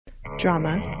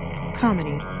Drama,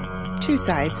 comedy, two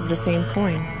sides of the same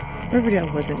coin.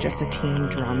 Riverdale wasn't just a teen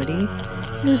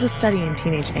dramedy. It was a study in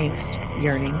teenage angst,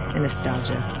 yearning, and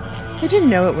nostalgia. They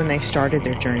didn't know it when they started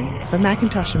their journey, but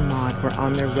Macintosh and Maud were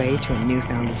on their way to a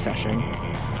newfound obsession.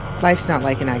 Life's not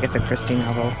like an Agatha Christie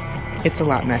novel. It's a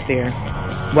lot messier.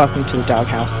 Welcome to the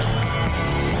Doghouse.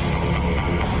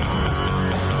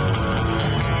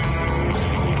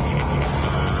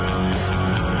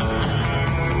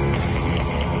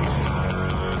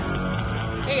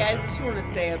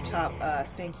 Say up top,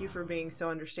 thank you for being so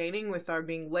understanding with our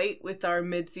being late with our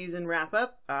mid-season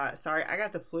wrap-up. Sorry, I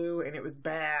got the flu and it was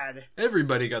bad.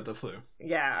 Everybody got the flu.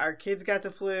 Yeah, our kids got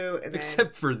the flu. And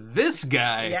except for this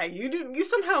guy. Yeah, you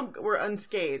somehow were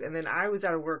unscathed, and then I was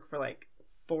out of work for like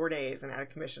 4 days and out of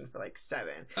commission for like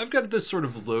 7. I've got this sort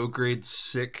of low-grade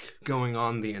sick going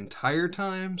on the entire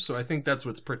time, so I think that's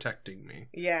what's protecting me.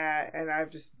 Yeah, and I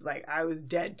was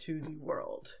dead to the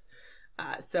world.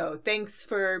 So thanks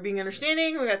for being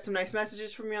understanding. We got some nice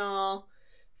messages from y'all.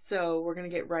 So we're going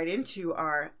to get right into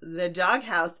The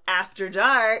Doghouse After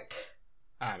Dark.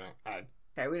 Okay,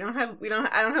 I don't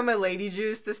have my lady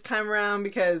juice this time around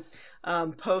because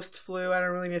post flu, I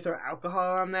don't really need to throw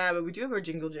alcohol on that, but we do have our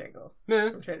Jingle Jangle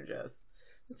from Trader Joe's.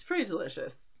 It's pretty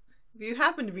delicious. If you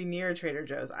happen to be near Trader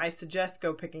Joe's, I suggest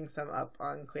go picking some up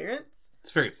on clearance.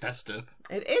 It's very festive.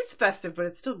 It is festive, but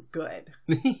it's still good.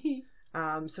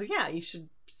 So yeah, we should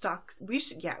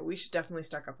definitely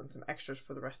stock up on some extras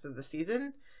for the rest of the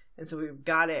season. And so we've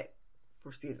got it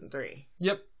for season 3.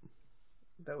 Yep.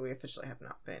 Though we officially have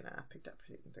not been picked up for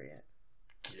season 3 yet.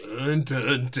 Dun,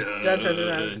 dun, dun. Dun, dun,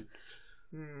 dun,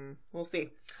 dun. We'll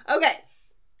see. Okay.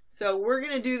 So we're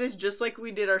going to do this just like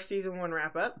we did our season 1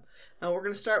 wrap up. We're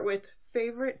going to start with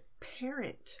favorite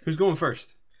parent. Who's going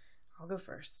first? I'll go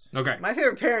first. Okay. My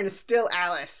favorite parent is still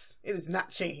Alice. It has not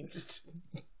changed.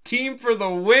 Team for the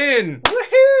win!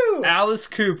 Woohoo! Alice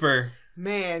Cooper.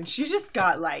 Man, she just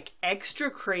got like extra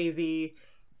crazy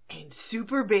and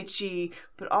super bitchy,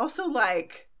 but also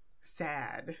like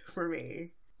sad for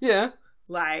me. Yeah.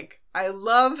 Like, I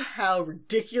love how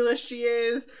ridiculous she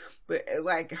is, but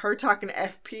like her talking to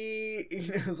FP,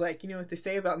 it was like, you know what they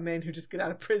say about men who just get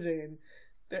out of prison?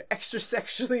 They're extra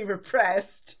sexually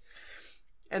repressed.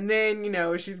 And then,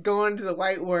 she's going to the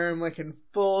White Worm, like, in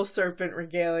full serpent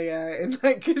regalia and,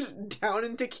 like, down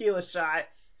in tequila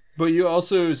shots. But you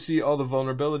also see all the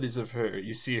vulnerabilities of her.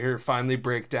 You see her finally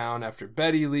break down after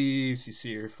Betty leaves. You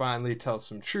see her finally tell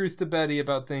some truth to Betty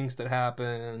about things that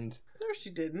happened. No, she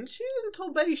didn't. She didn't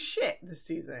tell Betty shit this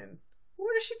season.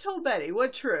 What has she told Betty?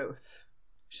 What truth?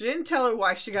 She didn't tell her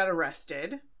why she got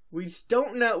arrested. We just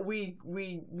don't know. We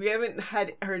haven't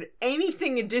heard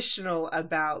anything additional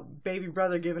about baby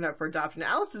brother giving up for adoption.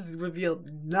 Alice has revealed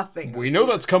nothing. We know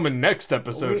that's coming next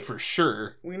episode for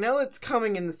sure. We know it's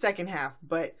coming in the second half,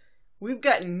 but we've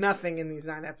gotten nothing in these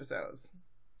 9 episodes.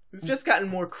 We've just gotten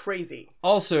more crazy.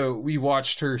 Also, we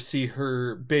watched her see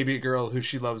her baby girl, who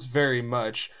she loves very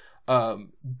much,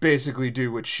 basically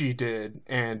do what she did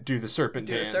and do the serpent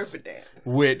dance.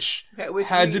 Which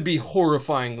had to be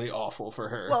horrifyingly awful for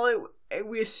her. Well,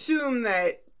 we assume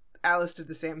that Alice did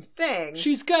the same thing.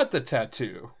 She's got the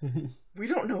tattoo. We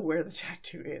don't know where the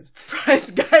tattoo is.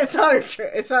 Surprise, guys!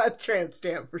 It's not a tramp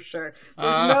stamp for sure.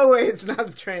 There's no way it's not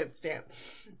a tramp stamp,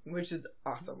 which is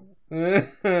awesome.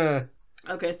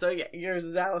 Okay, so yeah, yours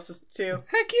is Alice's too.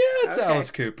 Heck yeah, it's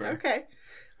Alice Cooper. Okay.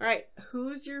 All right,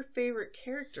 who's your favorite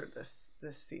character this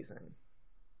season?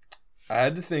 I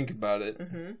had to think about it.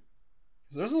 Mm-hmm.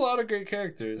 There's a lot of great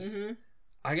characters. Mm-hmm.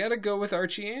 I gotta go with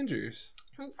Archie Andrews.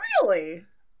 Really?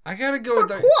 I gotta go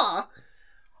with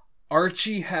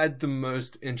Archie had the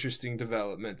most interesting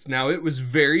developments. Now, it was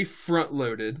very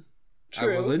front-loaded,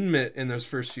 True. I will admit, in those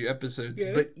first few episodes.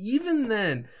 Good. But even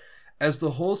then, as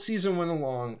the whole season went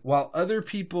along, while other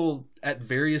people at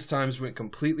various times went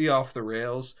completely off the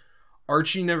rails,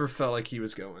 Archie never felt like he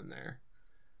was going there.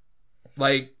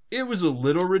 Like, it was a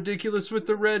little ridiculous with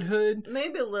the Red Hood.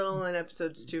 Maybe a little in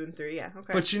episodes 2 and 3, yeah.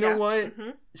 Okay. But you know what? Mm-hmm.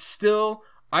 Still,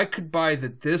 I could buy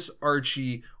that this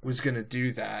Archie was going to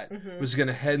do that. Mm-hmm. Was going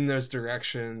to head in those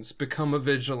directions, become a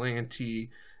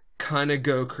vigilante, kind of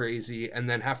go crazy, and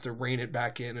then have to rein it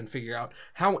back in and figure out,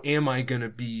 how am I going to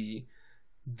be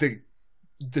the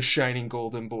shining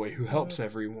golden boy who helps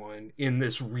everyone in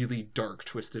this really dark,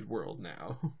 twisted world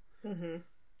now? Mm-hmm.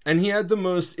 And he had the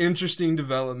most interesting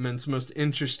developments, most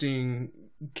interesting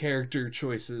character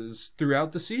choices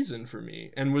throughout the season for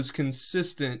me, and was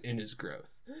consistent in his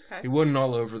growth. Okay. He wasn't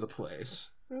all over the place.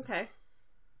 Okay.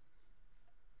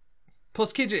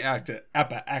 Plus, KJ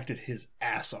Appa acted his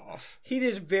ass off. He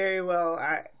did very well.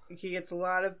 He gets a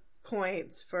lot of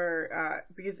points for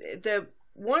because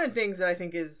one of the things that I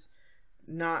think is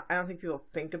I don't think people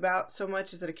think about so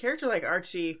much is that a character like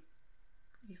Archie,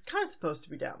 he's kind of supposed to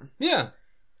be dumb. Yeah.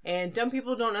 And dumb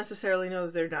people don't necessarily know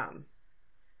that they're dumb.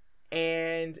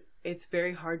 And it's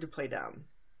very hard to play dumb.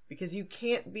 Because you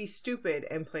can't be stupid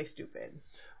and play stupid.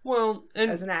 Well,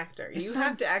 and as an actor. You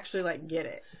have to actually, like, get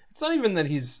it. It's not even that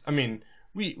he's... I mean,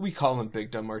 we call him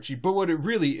Big Dumb Archie, but what it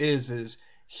really is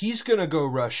he's gonna go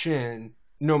rush in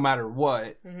no matter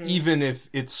what, even if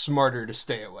it's smarter to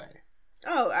stay away.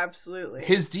 Oh, absolutely.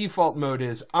 His default mode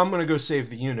is, I'm gonna go save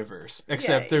the universe.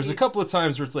 Except there's a couple of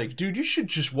times where it's like, dude, you should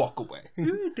just walk away.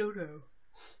 Don't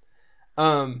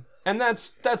know. And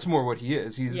that's more what he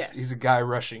is. He's a guy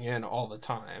rushing in all the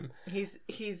time. He's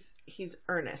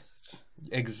earnest.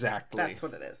 Exactly. That's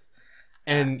what it is.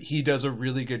 And he does a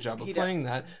really good job of playing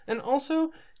that. And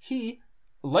also, he,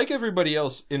 like everybody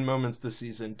else in moments this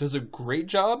season, does a great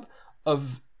job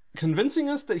of convincing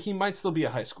us that he might still be a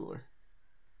high schooler.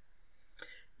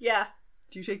 Yeah.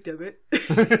 Do you take debit?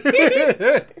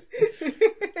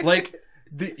 Like,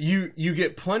 you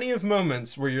get plenty of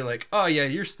moments where you're like, oh yeah,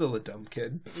 you're still a dumb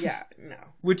kid. Yeah, no.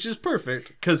 Which is perfect,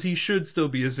 because he should still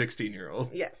be a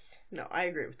 16-year-old. Yes. No, I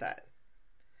agree with that.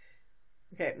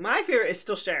 Okay, my favorite is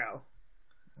still Cheryl.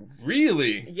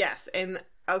 Really? Yes, and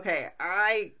okay,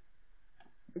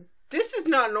 this is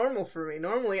not normal for me.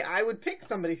 Normally, I would pick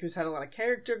somebody who's had a lot of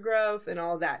character growth and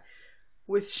all that.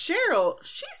 With Cheryl,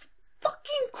 she's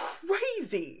fucking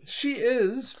crazy. She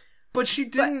is, but she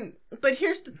didn't... But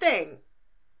here's the thing.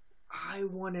 I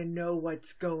want to know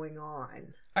what's going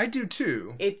on. I do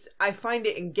too. I find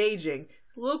it engaging.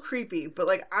 A little creepy, but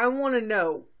like, I want to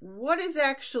know what is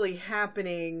actually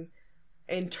happening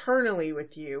internally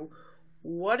with you.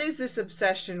 What is this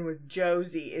obsession with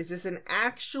Josie? Is this an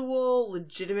actual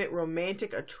legitimate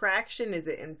romantic attraction? Is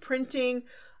it imprinting?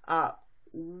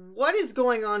 What is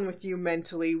going on with you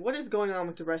mentally? What is going on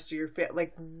with the rest of your family?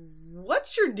 Like,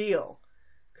 what's your deal?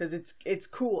 Because it's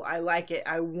cool. I like it.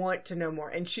 I want to know more.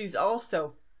 And she's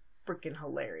also freaking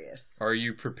hilarious. Are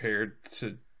you prepared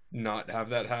to not have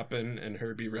that happen and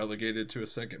her be relegated to a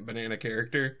second banana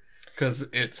character? Because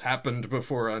it's happened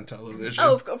before on television.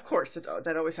 Oh, of course.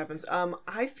 That always happens.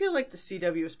 I feel like the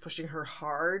CW is pushing her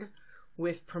hard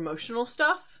with promotional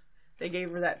stuff. They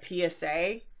gave her that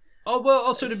PSA. Oh, well,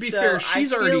 also to be fair,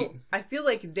 I feel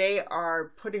like they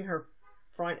are putting her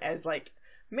front as, like,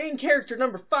 main character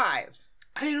number 5.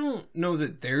 I don't know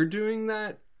that they're doing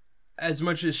that as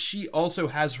much as she also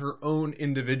has her own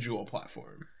individual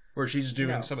platform where she's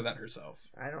doing some of that herself.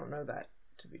 I don't know that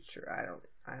to be true. I don't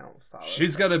follow.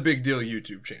 She's got a big deal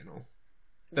YouTube channel.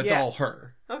 That's all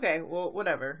her. Okay, well,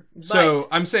 whatever. So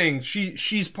I'm saying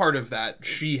she's part of that.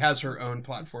 She has her own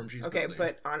platform she's building.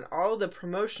 But on all the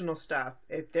promotional stuff,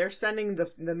 if they're sending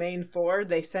the main 4,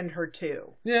 they send her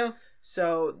 2. Yeah.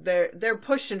 So they're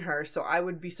pushing her. So I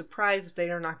would be surprised if they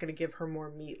are not going to give her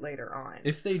more meat later on.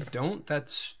 If they don't,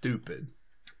 that's stupid.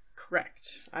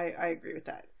 Correct. I agree with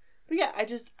that. But yeah,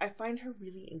 I find her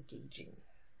really engaging.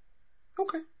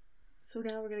 Okay. So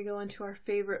now we're going to go on to our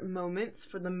favorite moments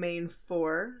for the main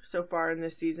 4 so far in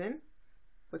this season.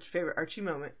 What's your favorite Archie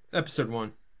moment? Episode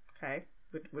 1. Okay.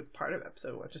 What part of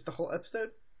episode 1? Just the whole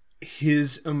episode?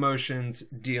 His emotions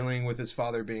dealing with his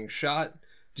father being shot,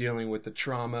 dealing with the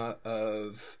trauma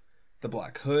of the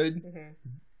Black Hood,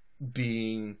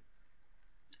 being...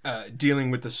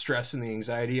 dealing with the stress and the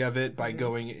anxiety of it by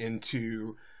going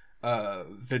into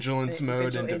vigilance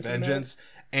mode into vengeance.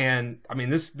 And I mean,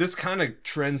 this kind of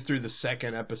trends through the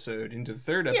second episode into the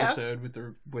third episode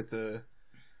with the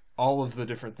all of the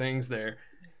different things there.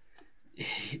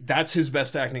 That's his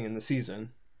best acting in the season.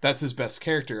 That's his best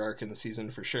character arc in the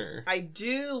season for sure. I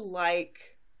do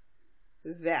like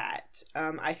that.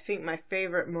 I think my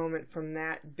favorite moment from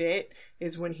that bit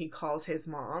is when he calls his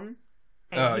mom.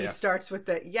 And he starts with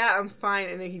I'm fine,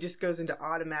 and then he just goes into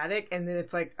automatic, and then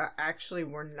it's like, actually,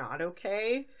 we're not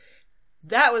okay.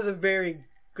 That was a very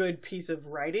good piece of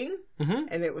writing,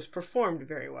 and it was performed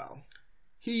very well.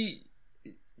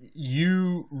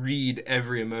 You read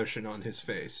every emotion on his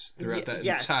face throughout that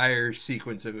entire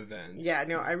sequence of events. Yeah,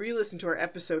 no, I re-listened to our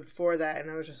episode for that, and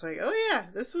I was just like, oh yeah,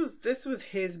 this was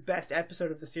his best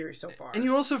episode of the series so far. And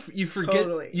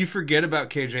you forget about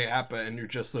KJ Apa, and you're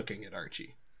just looking at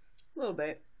Archie. A little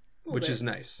bit. Which is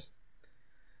nice.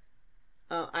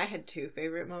 I had 2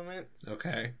 favorite moments.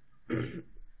 Okay.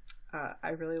 I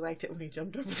really liked it when he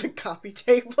jumped over the coffee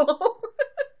table.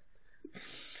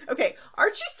 Okay,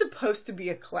 Archie's supposed to be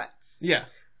a klutz. Yeah.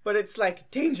 But it's like,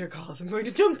 danger calls, I'm going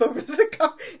to jump over the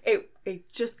coffee.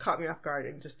 It just caught me off guard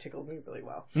and just tickled me really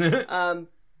well.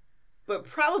 But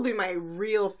probably my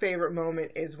real favorite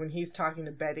moment is when he's talking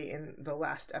to Betty in the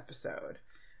last episode.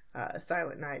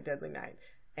 Silent Night, Deadly Night.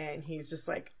 And he's just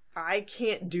like, I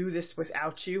can't do this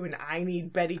without you, and I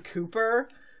need Betty Cooper.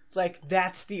 Like,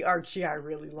 that's the Archie I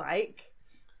really like.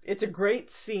 It's a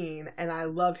great scene, and I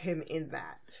love him in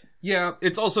that. Yeah,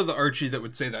 it's also the Archie that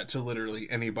would say that to literally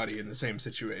anybody in the same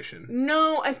situation.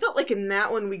 No, I felt like in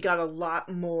that one we got a lot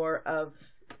more of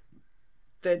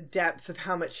the depth of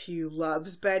how much he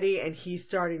loves Betty, and he's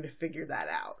starting to figure that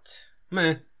out.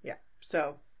 Meh. Yeah,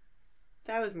 so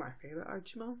that was my favorite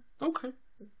Archie moment. Okay.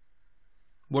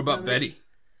 What about Betty?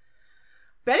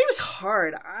 Betty was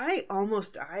hard. I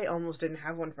almost didn't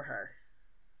have one for her.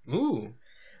 Ooh.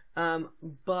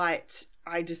 But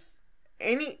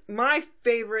my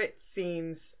favorite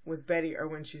scenes with Betty are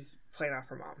when she's playing off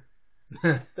her mom.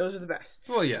 Those are the best.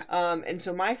 Well, yeah. And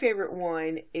so my favorite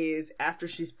one is after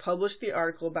she's published the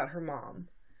article about her mom,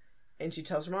 and she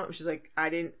tells her mom, she's like, I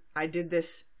did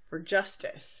this for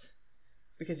justice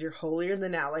because you're holier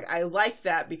than thou. Like, I liked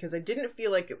that because I didn't feel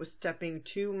like it was stepping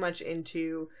too much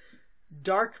into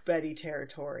dark Betty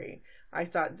territory. I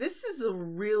thought this is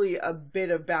really a bit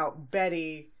about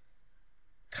Betty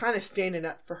kind of standing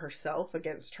up for herself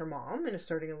against her mom and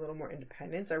asserting a little more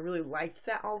independence. I really liked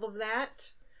all of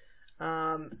that.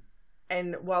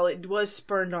 And while it was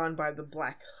spurned on by the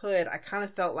Black Hood, I kind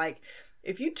of felt like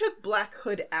if you took Black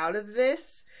Hood out of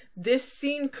this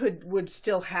scene would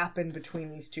still happen between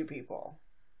these two people.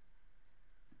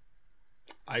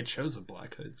 I chose a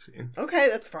Black Hood scene. Okay,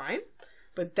 that's fine.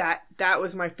 But that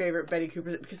was my favorite Betty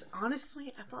Cooper, because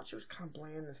honestly, I thought she was kind of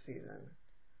bland this season.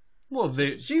 Well,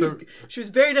 she was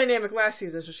very dynamic last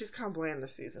season, so she's kind of bland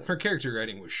this season. Her character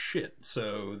writing was shit,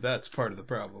 so that's part of the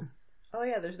problem. Oh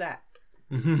yeah, there's that.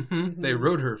 They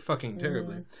wrote her fucking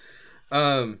terribly.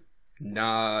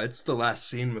 Nah, it's the last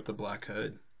scene with the Black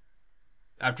Hood.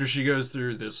 After she goes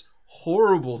through this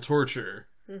horrible torture,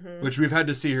 which we've had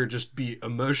to see her just be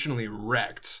emotionally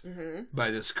wrecked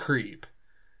by this creep.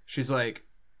 She's like,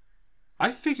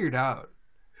 I figured out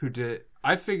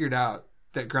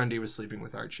that Grundy was sleeping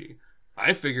with Archie.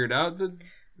 I figured out that...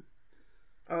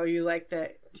 Oh, you like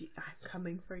that? I'm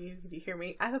coming for you. Did you hear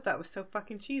me? I thought that was so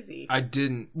fucking cheesy. I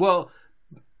didn't. Well,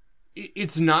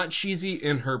 it's not cheesy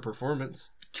in her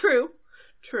performance. True.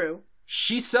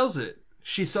 She sells it.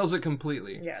 She sells it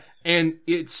completely. Yes. And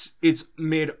it's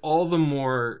made all the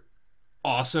more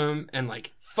awesome and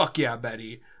like, fuck yeah,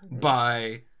 Betty,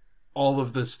 by all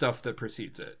of the stuff that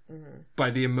precedes it.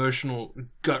 By the emotional,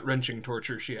 gut-wrenching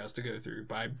torture she has to go through,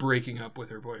 by breaking up with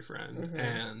her boyfriend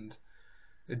and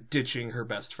ditching her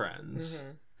best friends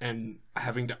and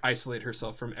having to isolate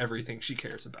herself from everything she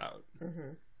cares about.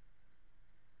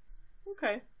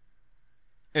 Okay.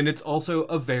 And it's also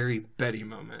a very Betty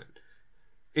moment.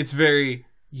 It's very,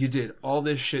 you did all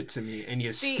this shit to me and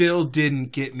you still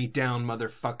didn't get me down,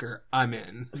 motherfucker. I'm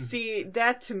in. See,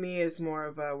 that to me is more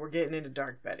of a, we're getting into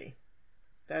dark Betty.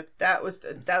 That was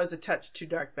a touch too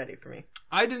dark Betty for me.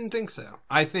 I didn't think so.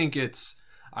 I think it's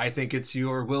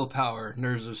your willpower,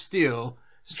 nerves of steel,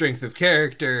 strength of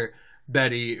character,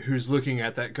 Betty, who's looking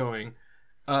at that going,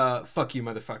 fuck you,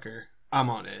 motherfucker. I'm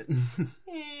on it.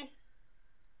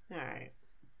 Alright.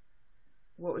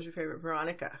 What was your favorite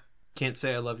Veronica? Can't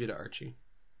say I love you to Archie.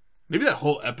 Maybe that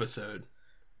whole episode.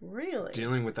 Really?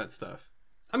 Dealing with that stuff.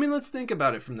 I mean, let's think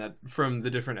about it from the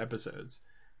different episodes.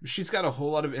 She's got a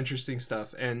whole lot of interesting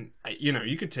stuff, and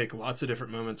you could take lots of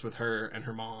different moments with her and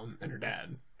her mom and her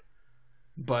dad.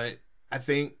 But I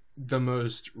think the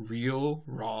most real,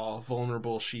 raw,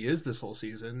 vulnerable she is this whole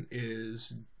season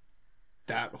is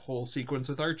that whole sequence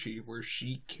with Archie where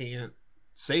she can't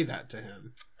say that to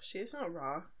him. She is not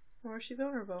raw, or is she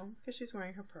vulnerable because she's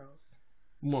wearing her pearls.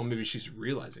 Well, maybe she's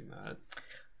realizing that.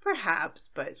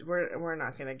 Perhaps, but we're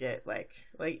not gonna get like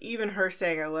even her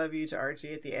saying "I love you" to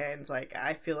Archie at the end. Like,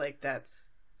 I feel like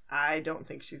I don't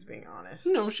think she's being honest.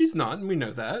 No, she's not, and we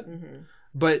know that.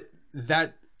 But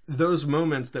those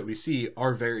moments that we see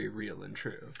are very real and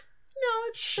true. No,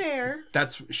 it's fair.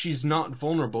 She's not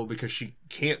vulnerable because she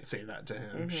can't say that to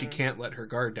him. She can't let her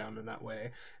guard down in that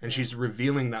way, and she's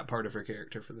revealing that part of her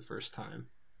character for the first time.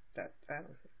 I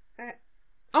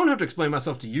don't have to explain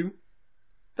myself to you.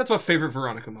 That's my favorite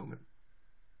Veronica moment.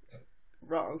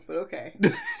 Wrong, but okay.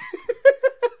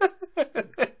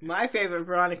 My favorite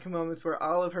Veronica moments were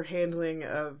all of her handling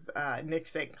of Nick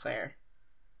St. Clair.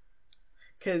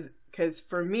 Because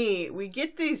for me, we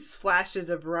get these flashes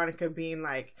of Veronica being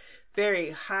like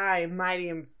very high and mighty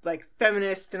and like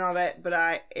feminist and all that,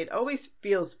 but it always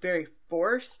feels very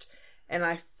forced. And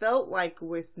I felt like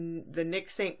with the Nick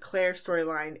St. Clair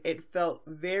storyline, it felt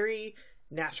very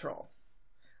natural.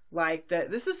 Like, that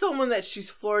this is someone that she's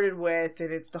flirted with, and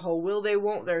it's the whole will they,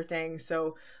 won't there thing.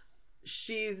 So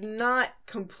she's not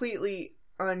completely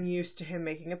unused to him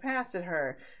making a pass at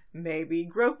her, maybe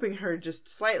groping her just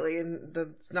slightly, and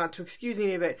that's not to excuse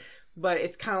any of it, but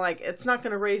it's kind of like, it's not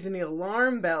going to raise any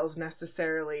alarm bells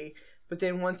necessarily, but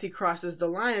then once he crosses the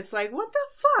line, it's like, what the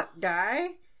fuck, guy?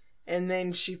 And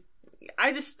then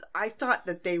I thought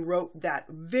that they wrote that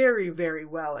very, very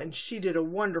well, and she did a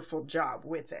wonderful job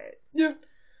with it. Yeah.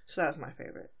 So that was my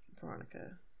favorite,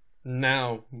 Veronica.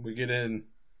 Now we get in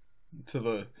to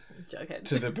the Jughead.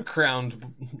 To the becrowned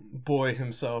boy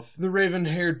himself, the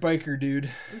raven-haired biker dude.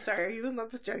 I'm sorry, are you in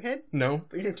love with Jughead? No.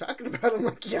 You're talking about him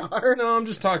like you are. No, I'm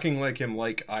just talking like him,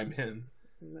 like I'm him.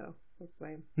 No, that's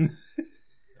lame.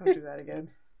 Don't do that again.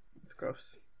 It's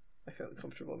gross. I feel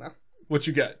uncomfortable now. What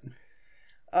you got?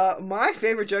 My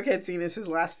favorite Jughead scene is his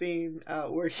last scene,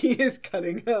 where he is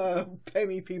cutting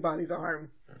Penny Peabody's arm.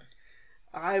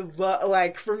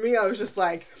 For me, I was just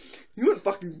like, you went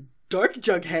fucking dark,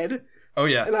 Jughead. Oh,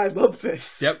 yeah. And I love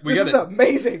this. Yep, we got it. This is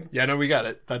amazing. Yeah, no, we got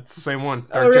it. That's the same one.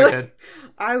 Dark Jughead.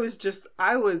 I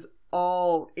was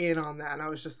all in on that, and I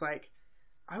was just like,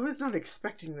 I was not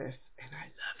expecting this, and I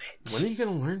love it. When are you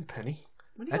going to learn, Penny?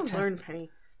 When are you going to learn, Penny?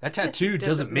 That tattoo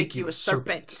doesn't make you a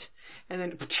serpent. And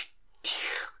then,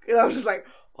 and I was just like,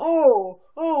 oh,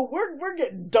 we're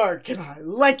getting dark, and I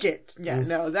like it. Yeah,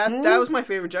 no, that was my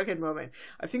favorite Jughead moment.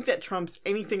 I think that trumps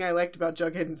anything I liked about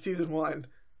Jughead in season 1,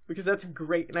 because that's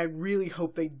great, and I really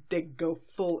hope they go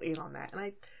full in on that. And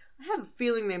I have a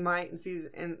feeling they might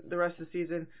in the rest of the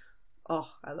season. Oh,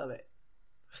 I love it.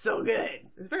 So good.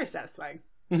 It's very satisfying.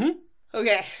 Mm-hmm.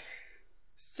 Okay.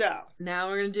 So now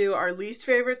we're gonna do our least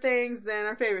favorite things, then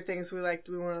our favorite things. We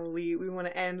want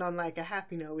to end on like a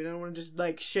happy note. We don't want to just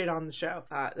like shit on the show.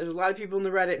 There's a lot of people in the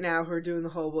Reddit now who are doing the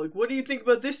whole like, what do you think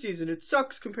about this season? It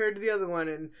sucks compared to the other one,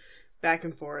 and back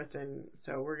and forth. And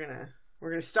so we're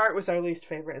gonna start with our least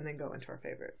favorite and then go into our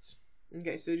favorites.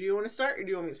 Okay, so do you want to start or do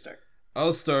you want me to start?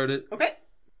 I'll start it. Okay.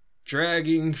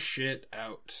 Dragging shit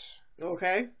out.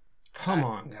 Okay. Come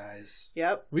on, guys.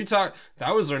 Yep.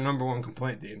 That was our number one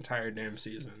complaint the entire damn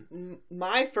season.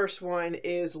 My first one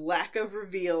is lack of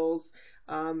reveals,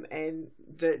 and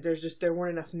there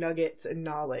weren't enough nuggets and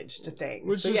knowledge to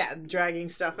things. Dragging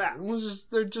stuff out.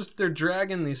 They're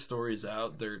dragging these stories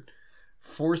out. They're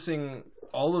forcing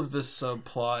all of this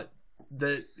subplot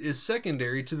that is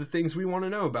secondary to the things we want to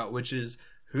know about, which is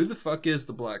who the fuck is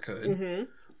the Black Hood? Mm-hmm.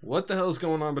 What the hell's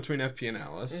going on between FP and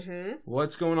Alice? Mm-hmm.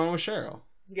 What's going on with Cheryl?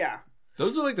 Yeah.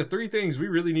 Those are like the 3 things we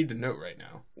really need to know right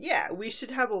now. Yeah, we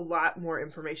should have a lot more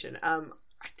information. I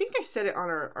think I said it on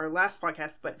our last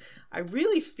podcast, but I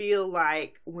really feel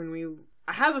like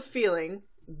I have a feeling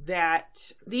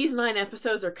that these 9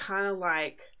 episodes are kind of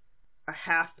like a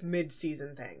half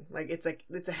mid-season thing.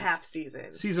 It's a half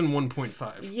season. Season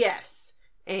 1.5. Yes.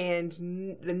 And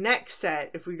the next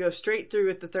set, if we go straight through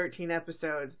with the 13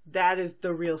 episodes, that is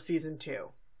the real season 2.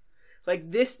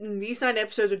 These 9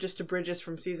 episodes are just to bridge us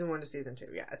from season 1 to season 2.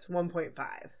 Yeah, it's 1.5.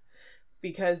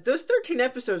 Because those 13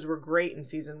 episodes were great in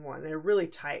season 1. They're really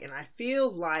tight. And I feel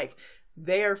like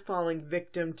they are falling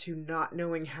victim to not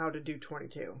knowing how to do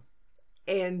 22.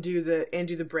 And do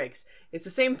the breaks. It's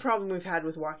the same problem we've had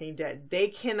with Walking Dead. They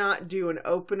cannot do an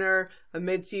opener, a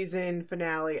mid-season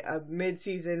finale, a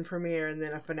mid-season premiere, and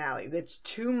then a finale. That's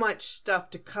too much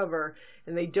stuff to cover,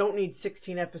 and they don't need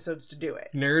 16 episodes to do it.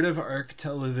 Narrative arc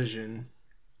television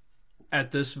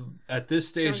at this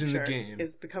stage in the game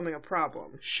is becoming a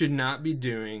problem. Should not be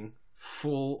doing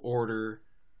full order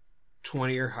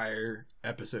 20 or higher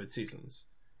episode seasons.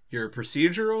 You're a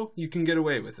procedural, you can get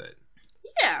away with it.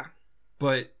 Yeah.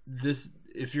 But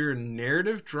if you're a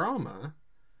narrative drama,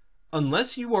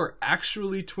 unless you are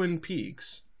actually Twin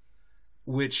Peaks,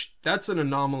 which that's an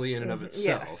anomaly in and of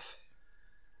itself,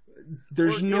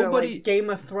 there's nobody... like Game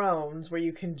of Thrones, where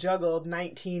you can juggle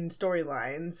 19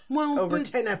 storylines over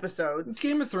 10 episodes.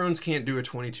 Game of Thrones can't do a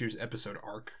 22 episode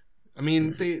arc. I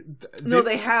mean, they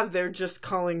have. They're just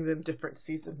calling them different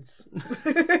seasons.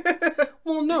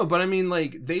 Well, no, but I mean,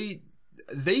 they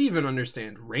even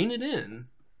understand. Rein it in.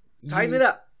 Tighten it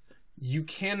up. You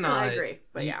cannot. I agree,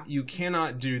 but yeah. You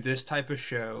cannot do this type of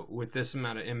show with this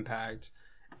amount of impact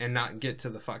and not get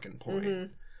to the fucking point.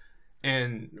 Mm-hmm.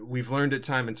 And we've learned it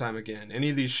time and time again.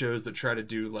 Any of these shows that try to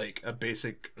do like a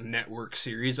basic network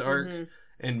series arc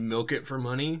and milk it for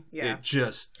money, it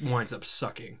just winds up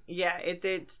sucking. Yeah,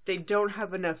 they don't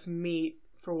have enough meat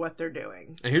for what they're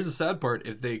doing. And here's the sad part: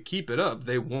 if they keep it up,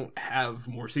 they won't have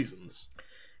more seasons.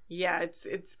 Yeah, it's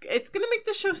gonna make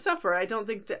the show suffer. I don't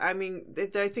think that. I mean,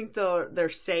 I think they're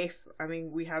safe. I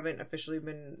mean, we haven't officially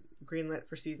been greenlit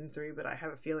for season 3, but I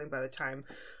have a feeling by the time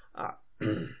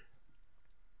the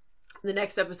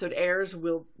next episode airs,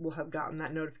 we'll have gotten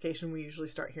that notification. We usually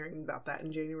start hearing about that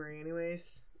in January,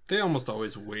 anyways. They almost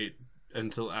always wait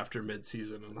until after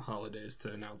mid-season and the holidays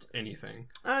to announce anything.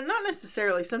 Not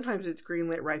necessarily. Sometimes it's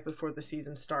greenlit right before the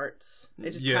season starts.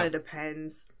 It just kind of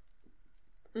depends.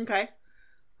 Okay.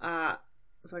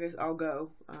 So I guess I'll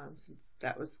go, since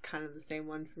that was kind of the same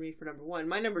one for me for number 1.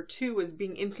 My number 2 was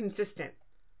being inconsistent.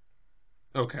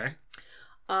 Okay.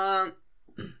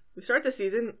 We start the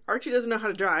season, Archie doesn't know how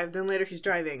to drive, then later he's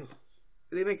driving.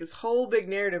 They make this whole big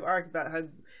narrative arc about how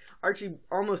Archie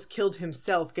almost killed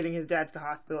himself getting his dad to the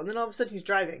hospital, and then all of a sudden he's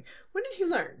driving. When did he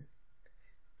learn?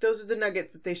 Those are the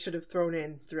nuggets that they should have thrown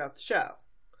in throughout the show,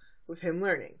 with him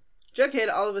learning. Jughead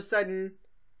all of a sudden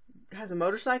has a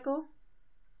motorcycle?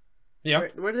 Yeah.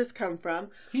 Where did this come from?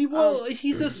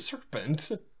 He's a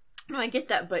serpent. No, I get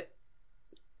that, but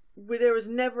there was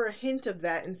never a hint of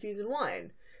that in season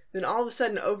 1. Then all of a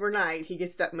sudden, overnight, he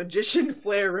gets that magician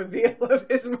flare reveal of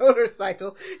his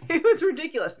motorcycle. It was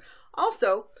ridiculous.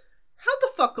 Also, how the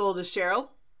fuck old is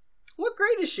Cheryl? What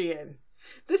grade is she in?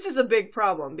 This is a big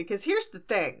problem, because here's the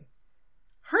thing.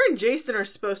 Her and Jason are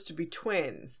supposed to be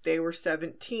twins. They were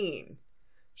 17.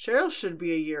 Cheryl should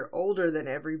be a year older than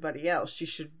everybody else. She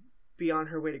should be on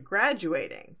her way to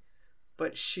graduating.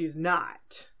 But she's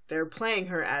not. They're playing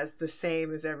her as the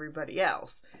same as everybody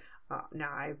else.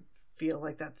 Now, I feel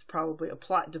like that's probably a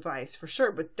plot device for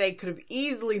sure, but they could have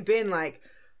easily been like,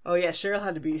 oh yeah, Cheryl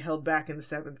had to be held back in the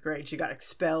 7th grade. She got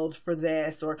expelled for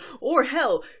this, or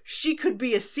hell, she could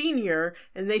be a senior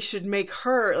and they should make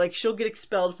her, like, she'll get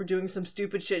expelled for doing some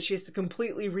stupid shit. She has to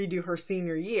completely redo her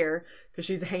senior year because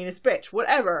she's a heinous bitch.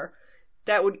 Whatever.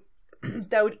 That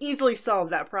would easily solve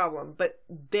that problem, but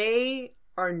they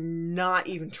are not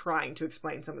even trying to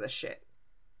explain some of this shit.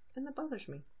 And that bothers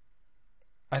me.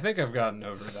 I think I've gotten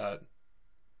over that.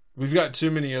 We've got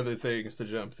too many other things to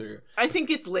jump through. I think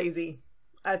it's lazy.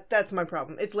 That's my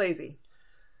problem. It's lazy.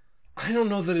 I don't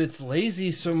know that it's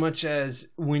lazy so much as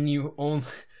when you only...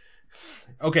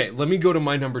 Okay, let me go to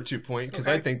my number 2 point, because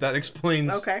I think that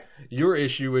explains your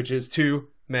issue, which is too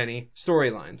many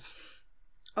storylines.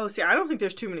 Oh, see, I don't think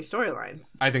there's too many storylines.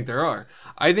 I think there are.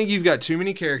 I think you've got too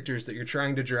many characters that you're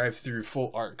trying to drive through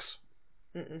full arcs.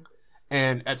 Mm-mm.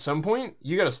 And at some point,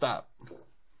 you gotta stop.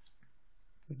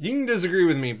 You can disagree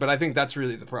with me, but I think that's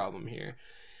really the problem here.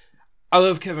 I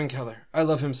love Kevin Keller. I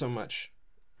love him so much.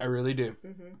 I really do.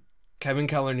 Mm-hmm. Kevin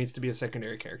Keller needs to be a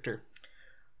secondary character.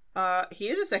 He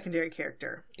is a secondary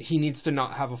character. He needs to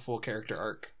not have a full character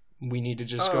arc. We need to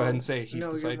just go ahead and say he's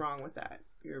the side. No, you're wrong with that.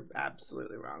 You're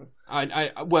absolutely wrong.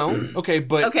 Well, okay,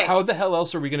 but how the hell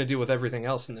else are we going to deal with everything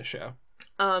else in the show?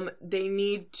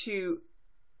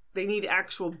 They need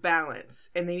actual balance,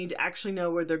 and they need to actually know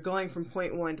where they're going from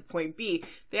point 1 to point B.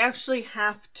 They actually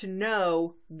have to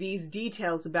know these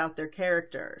details about their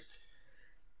characters.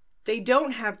 They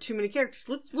don't have too many characters.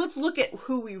 Let's look at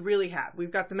who we really have.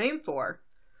 We've got the main 4.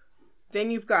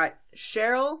 Then you've got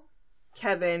Cheryl,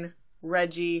 Kevin,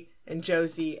 Reggie, and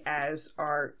Josie as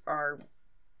our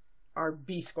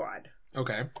B squad.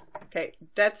 Okay. Okay,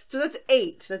 that's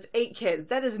 8. That's 8 kids.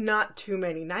 That is not too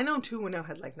many. 90210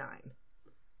 had like 9. It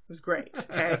was great.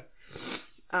 Okay.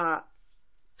 But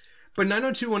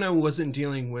 90210 wasn't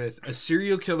dealing with a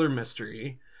serial killer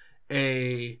mystery,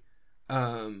 a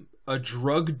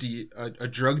drug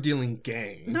dealing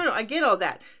gang. No, I get all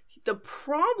that. The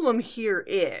problem here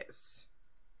is,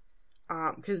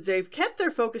 because they've kept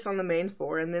their focus on the main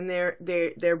 4, and then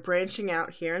they're branching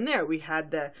out here and there. We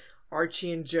had the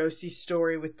Archie and Josie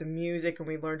story with the music, and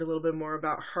we learned a little bit more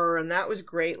about her, and that was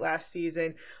great last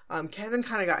season. Kevin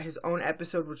kind of got his own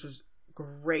episode, which was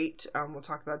great. We'll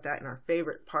talk about that in our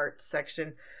favorite parts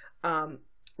section.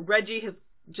 Reggie has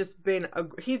just been a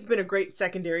great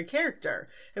secondary character,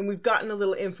 and we've gotten a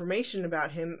little information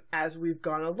about him as we've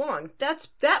gone along. That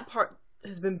part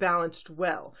has been balanced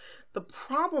well. The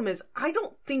problem is, I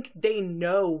don't think they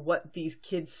know what these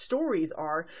kids' stories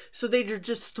are, so they're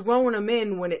just throwing them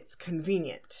in when it's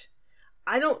convenient.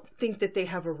 I don't think that they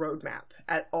have a roadmap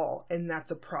at all, and that's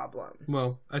a problem.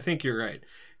 Well, I think you're right.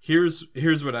 Here's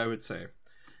what I would say.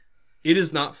 It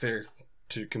is not fair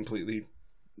to completely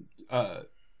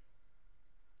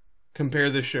compare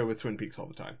this show with Twin Peaks all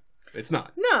the time. It's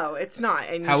not. No, it's not,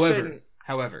 and you shouldn't.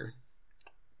 However,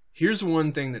 here's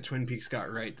one thing that Twin Peaks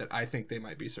got right that I think they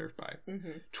might be served by.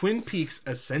 Mm-hmm. Twin Peaks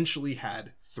essentially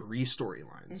had 3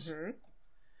 storylines. Mm-hmm.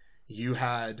 You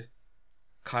had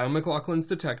Kyle MacLachlan's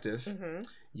detective. Mm-hmm.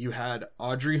 You had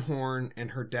Audrey Horne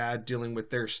and her dad dealing with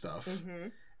their stuff. Mm-hmm.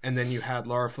 And then you had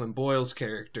Lara Flynn Boyle's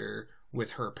character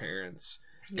with her parents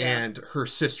and her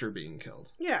sister being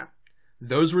killed. Yeah.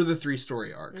 Those were the 3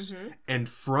 story arcs. Mm-hmm. And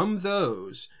from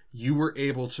those, you were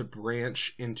able to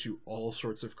branch into all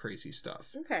sorts of crazy stuff.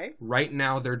 Okay. Right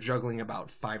now, they're juggling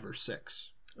about 5 or 6.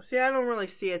 See, I don't really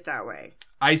see it that way.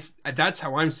 That's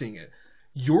how I'm seeing it.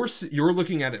 You're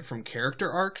looking at it from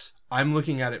character arcs. I'm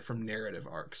looking at it from narrative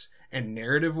arcs. And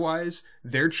narrative-wise,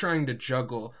 they're trying to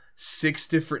juggle 6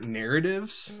 different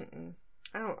narratives.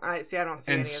 I don't see any of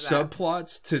that. And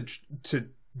subplots to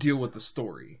deal with the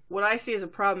story. What I see as a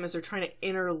problem is they're trying to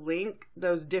interlink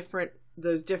those different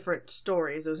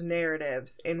stories, those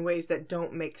narratives, in ways that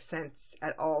don't make sense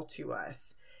at all to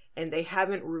us. And they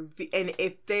haven't and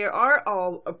if they are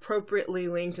all appropriately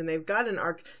linked and they've got an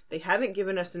arc, they haven't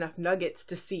given us enough nuggets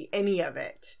to see any of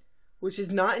it, which is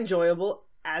not enjoyable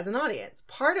as an audience.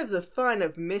 Part of the fun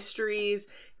of mysteries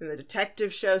and the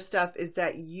detective show stuff is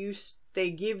that they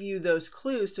give you those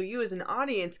clues so you as an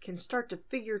audience can start to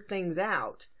figure things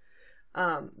out.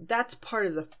 That's part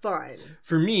of the fun.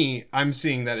 For me, I'm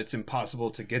seeing that it's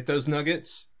impossible to get those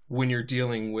nuggets when you're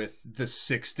dealing with the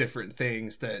 6 different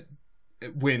things that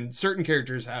when certain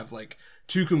characters have like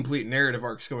 2 complete narrative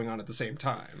arcs going on at the same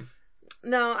time.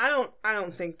 No, I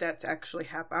don't think that's actually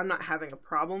happening. I'm not having a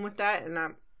problem with that, and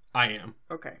I am.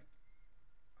 Okay.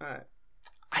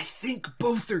 I think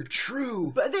both are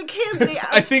true. But they can be.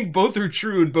 I think both are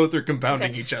true and both are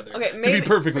compounding each other. Okay, maybe, to be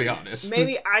perfectly honest.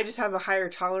 Maybe I just have a higher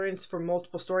tolerance for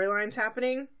multiple storylines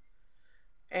happening,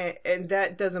 and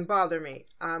that doesn't bother me.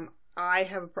 I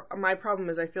have my problem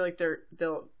is I feel like they're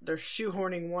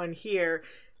shoehorning one here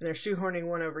and they're shoehorning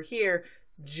one over here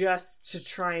just to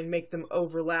try and make them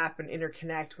overlap and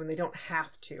interconnect when they don't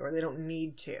have to or they don't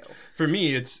need to. For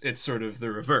me, it's sort of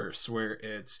the reverse, where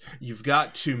you've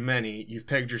got too many, you've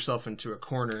pegged yourself into a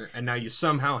corner, and now you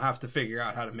somehow have to figure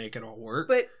out how to make it all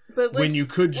work. But when you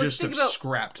could just have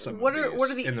scrapped some what of these. What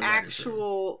are the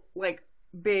actual like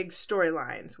big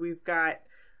storylines? We've got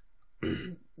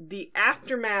the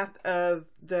aftermath of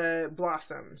the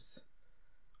Blossoms.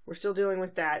 We're still dealing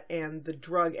with that, and the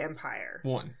drug empire.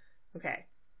 1. Okay.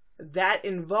 That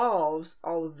involves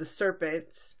all of the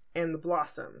serpents and the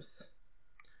Blossoms.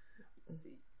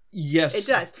 Yes. It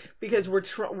does. Because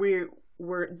we're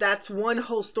that's one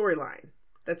whole storyline.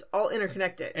 That's all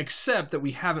interconnected. Except that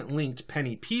we haven't linked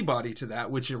Penny Peabody to that,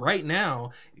 which right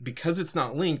now, because it's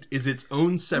not linked, is its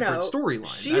own separate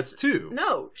storyline. That's 2.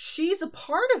 No, she's a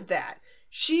part of that.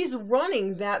 She's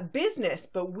running that business,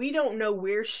 but we don't know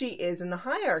where she is in the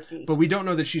hierarchy. But we don't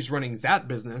know that she's running that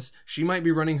business. She might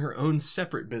be running her own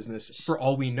separate business for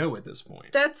all we know at this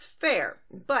point. That's fair.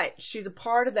 But she's a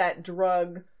part of that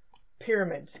drug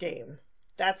pyramid scheme.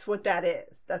 That's what that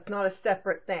is. That's not a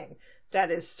separate thing.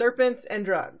 That is serpents and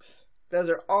drugs. Those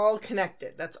are all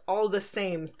connected. That's all the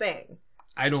same thing.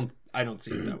 I don't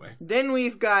see it that way. Then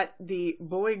we've got the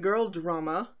boy-girl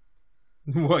drama.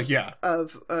 Well, yeah.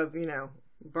 Of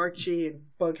Barchi and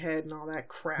Bughead and all that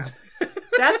crap.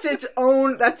 That's its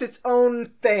own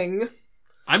thing.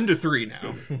 I'm to 3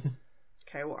 now.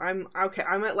 Okay, well I'm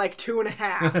at like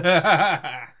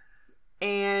 2.5.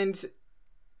 And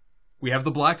we have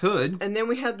the Black Hood. And then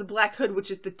we have the Black Hood, which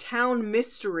is the town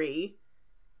mystery.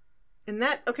 And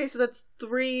so that's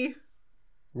 3.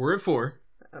 We're at 4.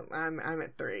 I'm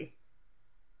at 3.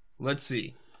 Let's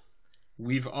see.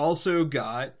 We've also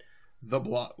got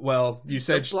you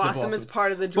said the Blossom is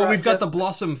part of the drug. But we've got the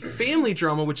Blossom family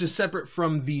drama, which is separate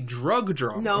from the drug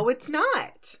drama. No, it's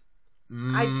not.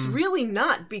 It's really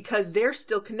not, because they're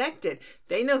still connected.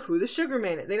 They know who the Sugar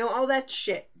Man is. They know all that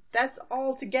shit. That's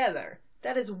all together.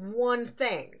 That is one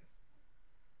thing.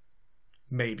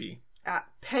 Maybe.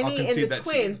 Penny and the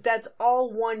twins, that's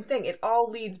all one thing. It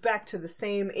all leads back to the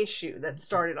same issue that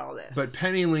started all this. But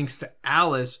Penny links to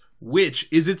Alice, which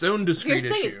is its own discrete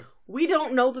issue. We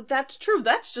don't know that that's true.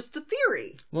 That's just a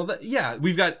theory. Well,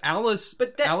 we've got Alice.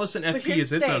 Alice and FP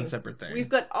is its own separate thing. We've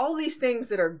got all these things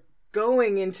that are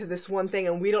going into this one thing,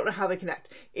 and we don't know how they connect.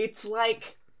 It's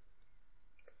like,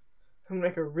 I'm gonna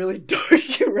make a really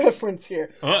dark reference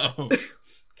here. Uh-oh.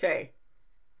 Okay,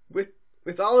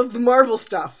 with all of the Marvel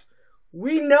stuff,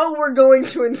 we know we're going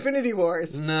to Infinity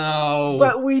Wars. No,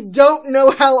 but we don't know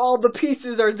how all the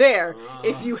pieces are there.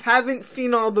 If you haven't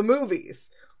seen all the movies.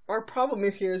 Our problem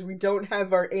here is we don't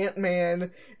have our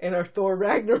Ant-Man and our Thor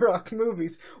Ragnarok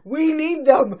movies. We need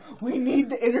them. We need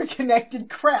the interconnected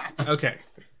crap. Okay.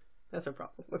 That's a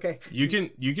problem. Okay. You can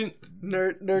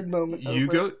nerd moment. You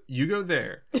go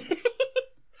there.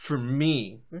 For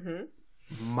me,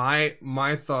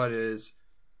 my thought is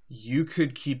you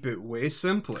could keep it way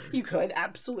simpler. You could,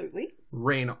 absolutely.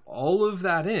 Rein all of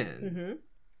that in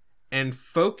and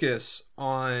focus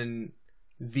on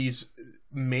these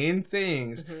main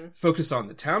things. Focus on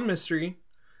the town mystery,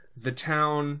 the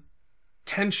town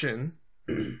tension,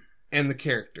 and the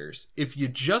characters. If you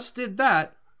just did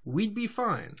that, we'd be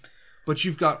fine. but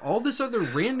you've got all this other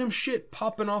random shit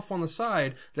popping off on the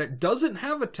side that doesn't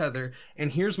have a tether.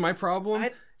 And here's my problem.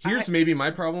 Maybe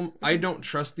my problem. I don't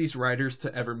trust these writers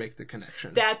to ever make the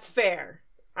connection. That's fair.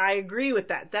 I agree with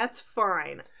that. That's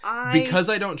fine. Because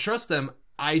I don't trust them,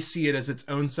 I see it as its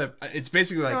own it's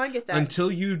basically like, I get that.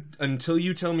 until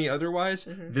you tell me otherwise,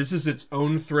 this is its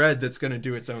own thread that's going to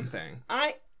do its own thing.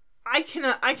 I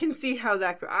can see how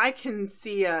that, I can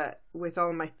see, with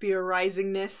all my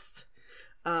theorizingness,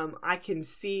 I can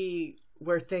see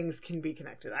where things can be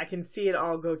connected. I can see it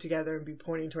all go together and be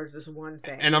pointing towards this one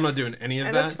thing. And I'm not doing any of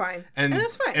that. That's fine. And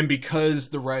that's fine. And because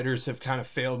the writers have kind of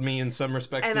failed me in some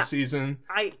respects this season.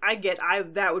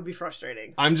 That would be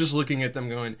frustrating. I'm just looking at them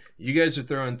going, you guys are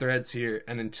throwing threads here,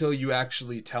 and until you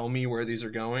actually tell me where these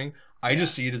are going, I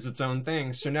just see it as its own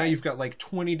thing. So now you've got like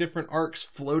 20 different arcs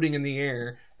floating in the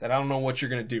air that I don't know what you're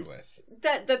going to do with.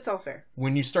 That's all fair.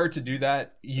 When you start to do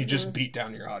that, you just beat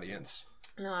down your audience.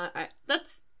 No,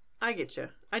 I get you.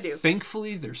 I do.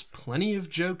 Thankfully, there's plenty of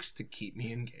jokes to keep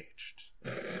me engaged.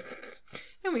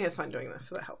 And we have fun doing this,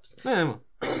 so that helps.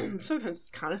 Sometimes it's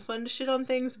kind of fun to shit on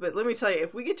things, but let me tell you,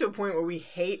 if we get to a point where we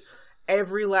hate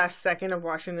every last second of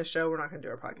watching the show, we're not going to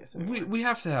do our podcast anymore. We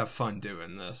have to have fun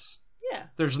doing this. Yeah.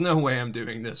 There's no way I'm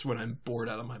doing this when I'm bored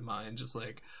out of my mind. Just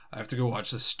like, I have to go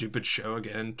watch this stupid show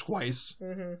again twice.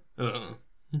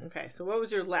 Okay, so what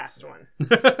was your last one?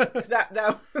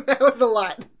 that was a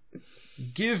lot.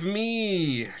 Give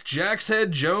me Jack's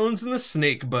Head Jones and the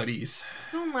Snake Buddies.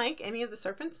 You don't like any of the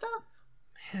serpent stuff?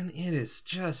 Man, it is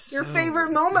just your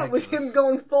favorite moment was him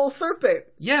going full serpent.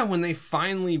 Yeah, when they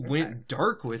finally went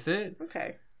dark with it.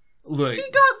 Okay. Look, he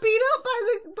got beat up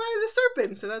by the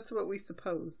serpent, so that's what we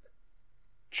suppose.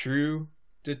 True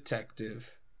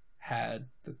Detective had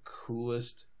the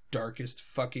coolest, darkest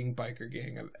fucking biker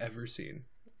gang I've ever seen.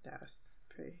 That was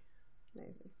pretty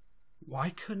amazing.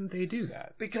 Why couldn't they do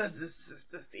that? Because this is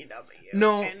the CW.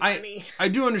 No, I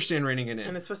do understand reining it in.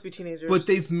 And it's supposed to be teenagers. But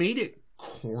they've made it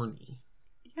corny.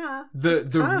 Yeah. It's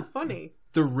kind of funny.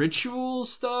 The ritual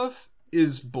stuff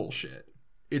is bullshit.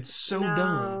 It's so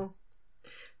dumb.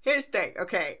 Here's the thing,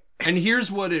 okay. And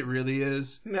here's what it really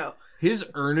is. No. His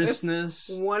earnestness.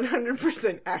 It's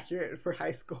 100% accurate for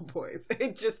high school boys.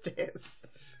 It just is.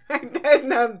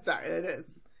 No, I'm sorry, it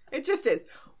is. It just is.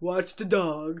 Watch the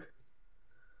dog.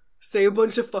 Say a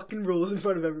bunch of fucking rules in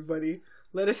front of everybody.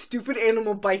 Let a stupid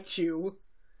animal bite you.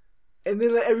 And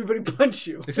then let everybody punch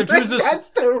you. Except here's this...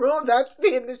 That's the rule. That's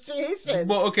the initiation.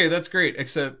 Well, okay, that's great.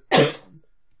 Except...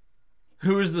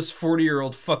 who is this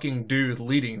 40-year-old fucking dude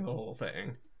leading the whole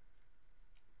thing?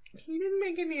 He didn't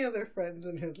make any other friends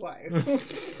in his life.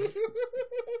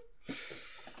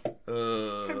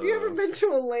 Have you ever been to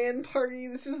a LAN party?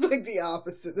 This is like the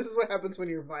opposite. This is what happens when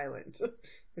you're violent.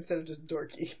 Instead of just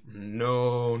dorky.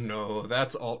 No.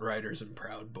 That's alt-righters and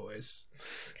Proud Boys.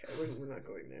 Okay, we're not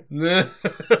going there.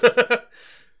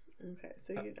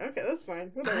 Okay, that's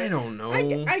fine. Whatever. I don't know.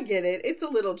 I get it. It's a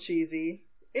little cheesy.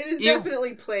 It is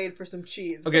definitely played for some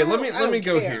cheese. Okay, let me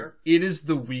go here. It is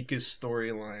the weakest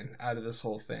storyline out of this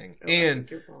whole thing. And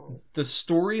the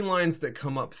storylines that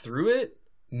come up through it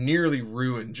nearly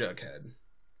ruin Jughead.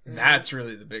 That's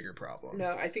really the bigger problem.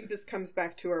 No, I think this comes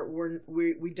back to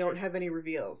we don't have any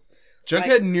reveals.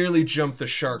 Jughead nearly jumped the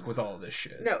shark with all this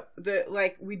shit. No,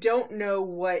 we don't know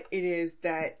what it is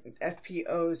that FP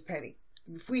owes Penny.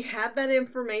 If we had that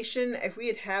information, if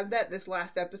we had that this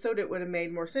last episode, it would have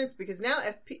made more sense, because now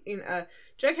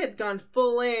Jughead's gone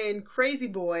full in crazy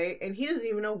boy, and he doesn't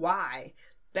even know why.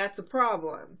 That's a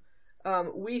problem.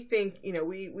 We think,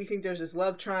 we think there's this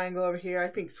love triangle over here. I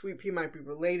think Sweet Pea might be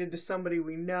related to somebody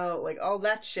we know, like all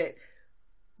that shit.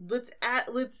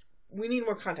 We need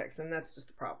more context, and that's just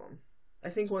a problem. I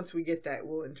think once we get that,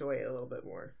 we'll enjoy it a little bit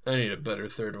more. I need a better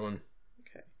third one.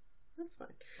 Okay, that's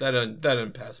fine. That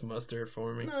didn't pass muster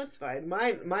for me. No, that's fine.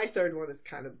 My third one is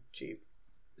kind of cheap.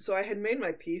 So I had made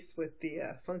my peace with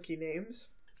the funky names,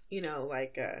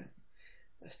 like a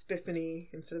Spiffany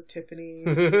instead of Tiffany.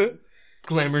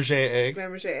 Glamour-J egg.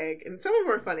 Glamour-J egg. And some of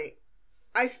them are funny.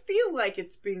 I feel like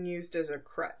it's being used as a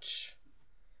crutch.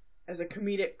 As a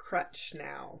comedic crutch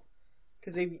now.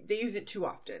 Because they use it too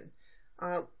often.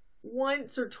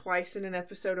 Once or twice in an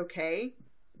episode, okay.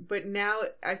 But now,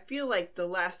 I feel like the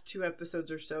last 2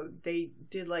 episodes or so, they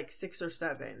did like 6 or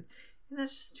 7. And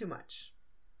that's just too much.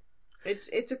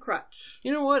 It's a crutch.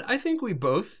 You know what? I think we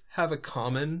both have a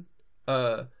common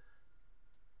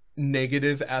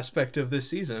negative aspect of this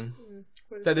season.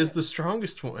 That is the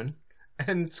strongest one.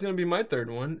 And it's going to be my third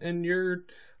one. And your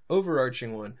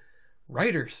overarching one.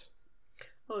 Writers.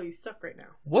 Oh, you suck right now.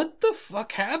 What the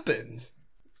fuck happened?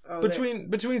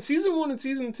 between season 1 and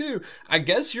season 2. I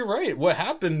guess you're right. What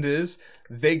happened is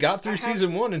they got through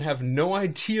season 1 and have no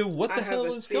idea what the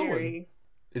hell is going.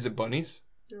 Is it bunnies?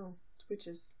 No, it's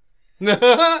witches.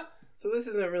 So this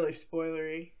isn't really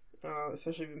spoilery,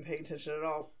 especially if you've been paying attention at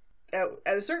all.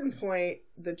 At a certain point,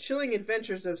 the chilling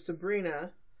adventures of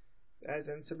Sabrina, as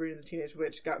in Sabrina the Teenage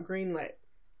Witch, got greenlit.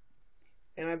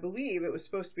 And I believe it was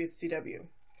supposed to be at the CW.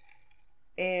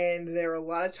 And there were a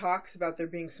lot of talks about there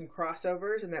being some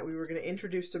crossovers and that we were going to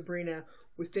introduce Sabrina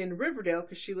within Riverdale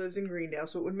because she lives in Greendale.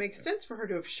 So it would make sense for her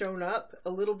to have shown up a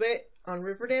little bit on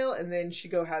Riverdale and then she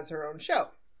has her own show.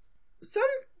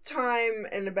 Sometime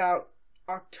in about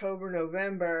October,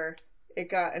 November, it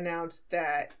got announced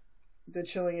that The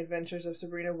Chilling Adventures of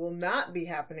Sabrina will not be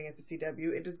happening at the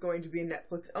CW. It is going to be a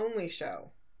Netflix-only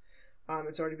show.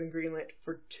 It's already been greenlit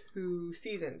for 2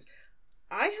 seasons.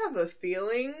 I have a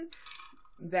feeling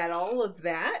that all of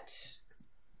that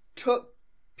took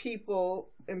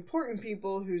important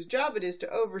people whose job it is to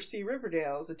oversee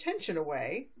Riverdale's attention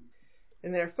away,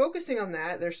 and they're focusing on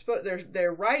that.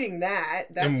 They're writing that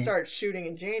starts shooting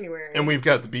in January, and we've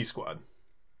got the B Squad.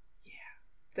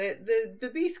 Yeah,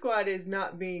 the B Squad is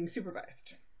not being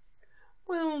supervised.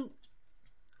 Well,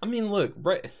 I mean, look,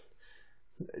 right.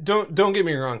 Don't get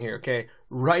me wrong here, okay?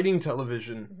 Writing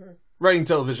television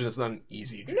is not an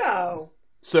easy job. No.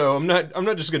 So I'm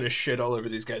not just gonna shit all over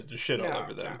these guys to shit all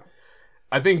over them. No.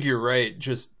 I think you're right.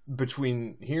 Just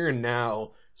between here and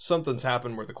now, something's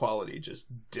happened where the quality just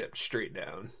dipped straight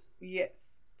down. Yes.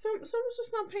 Someone's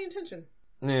just not paying attention.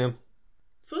 Yeah.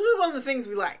 So let's move on to the things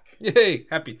we like. Yay!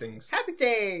 Happy things. Happy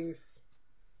things.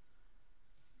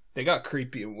 They got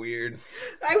creepy and weird.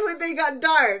 They got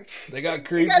dark. They got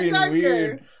creepy and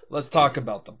weird. Let's talk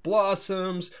about the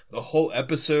Blossoms. The whole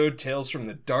episode, Tales from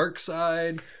the Dark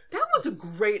Side. That was a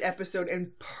great episode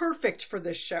and perfect for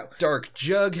this show. Dark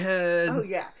Jughead. Oh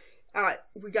yeah.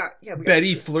 We got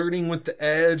Betty flirting with the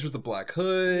Edge with the Black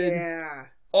Hood. Yeah.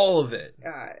 All of it.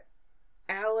 Then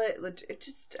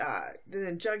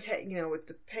Jughead, with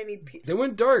the penny. They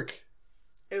went dark.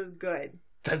 It was good.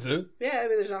 That's it? Yeah, I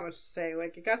mean, there's not much to say.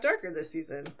 Like, it got darker this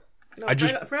season. No,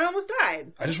 Fred almost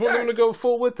died. I just want them to go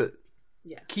full with it.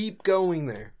 Yeah. Keep going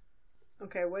there.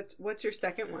 Okay, what's your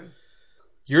second one?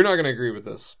 You're not going to agree with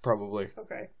this, probably.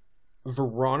 Okay.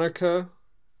 Veronica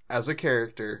as a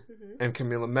character and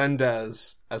Camila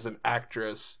Mendez as an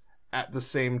actress at the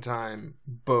same time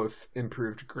both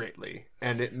improved greatly.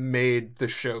 And it made the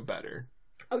show better.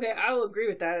 Okay, I will agree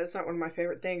with that. It's not one of my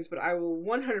favorite things, but I will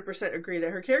 100% agree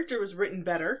that her character was written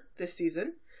better this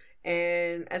season.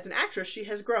 And as an actress, she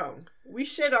has grown. We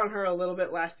shit on her a little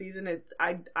bit last season.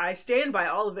 I stand by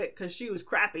all of it because she was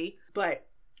crappy, but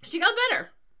she got better.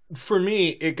 For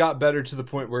me, it got better to the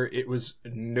point where it was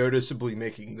noticeably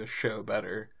making the show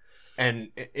better. And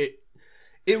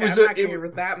I'm not going to give her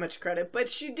that much credit, but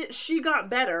she got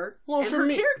better. Well, and her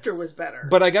character was better.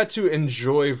 But I got to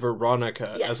enjoy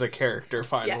Veronica as a character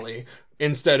finally,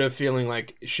 instead of feeling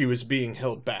like she was being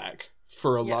held back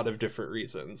for a lot of different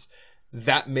reasons.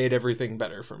 That made everything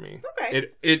better for me. Okay.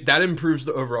 That improves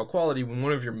the overall quality when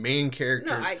one of your main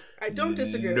characters I don't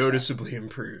disagree noticeably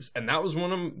improves. And that was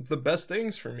one of the best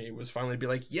things for me, was finally be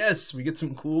like, yes, we get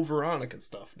some cool Veronica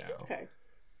stuff now. Okay.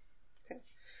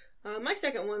 My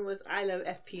second one was I Love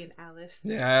FP and Alice.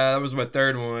 Yeah, that was my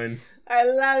third one. I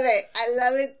love it. I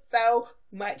love it so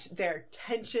much. Their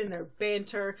tension, their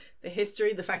banter, the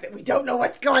history, the fact that we don't know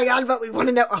what's going on, but we want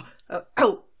to know.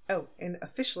 Oh, and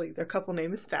officially their couple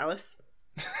name is Phallus.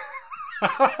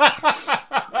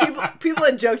 people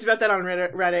had joked about that on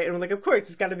Reddit and were like, of course,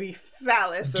 it's got to be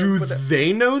Phallus. Do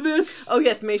they know this? Oh,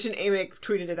 yes. Mation Amick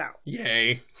tweeted it out.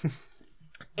 Yay.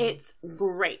 It's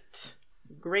great.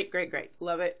 Great.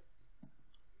 Love it.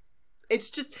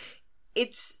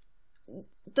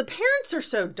 The parents are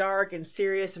so dark and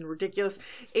serious and ridiculous.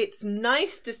 It's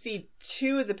nice to see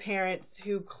two of the parents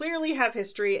who clearly have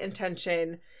history and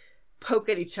tension poke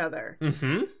at each other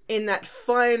in that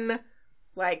fun,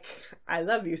 like, I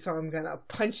love you, so I'm gonna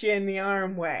punch you in the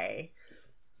arm way.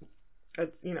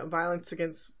 It's, violence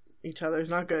against each other is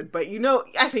not good, but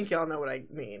I think y'all know what I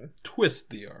mean. Twist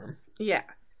the arm. Yeah.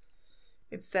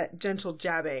 It's that gentle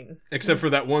jabbing. Except for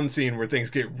that one scene where things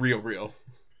get real.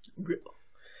 But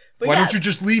why don't you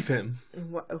just leave him?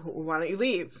 Why don't you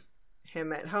leave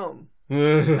him at home?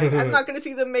 Like, I'm not going to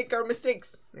see them make our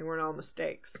mistakes. They weren't all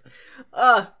mistakes.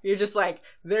 You're just like,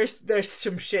 there's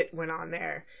some shit went on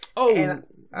there.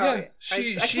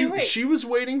 She was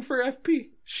waiting for FP.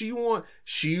 She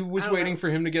was waiting for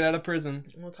him to get out of prison.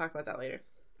 We'll talk about that later.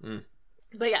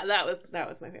 But yeah, that was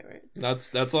my favorite.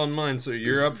 That's on mine, so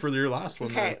you're up for your last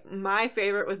one. Okay, my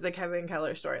favorite was the Kevin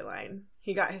Keller storyline.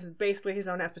 He got basically his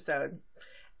own episode.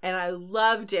 And I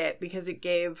loved it because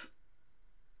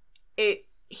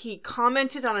he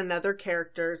commented on another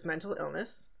character's mental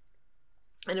illness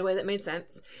in a way that made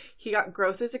sense. He got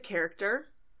growth as a character.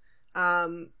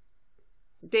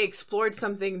 They explored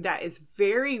something that is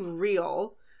very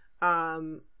real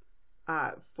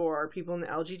for people in the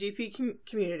LGBT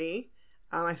community.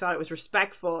 I thought it was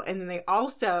respectful. And then they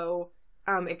also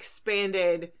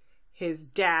expanded his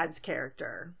dad's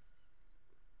character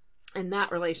and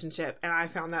that relationship. And I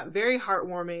found that very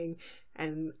heartwarming.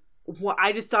 And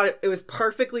I just thought it was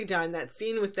perfectly done. That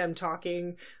scene with them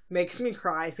talking makes me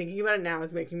cry. Thinking about it now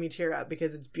is making me tear up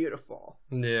because it's beautiful.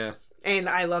 Yeah. And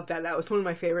I love that. That was one of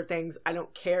my favorite things. I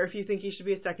don't care if you think he should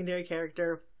be a secondary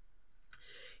character.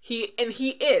 He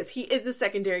is a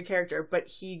secondary character, but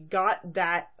he got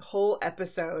that whole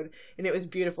episode and it was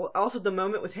beautiful. Also, the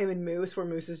moment with him and Moose where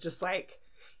Moose is just like,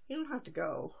 you don't have to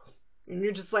go. And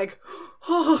you're just like,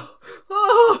 oh.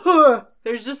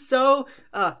 There's just so,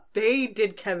 they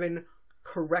did Kevin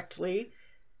correctly.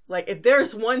 Like, if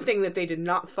there's one thing that they did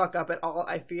not fuck up at all,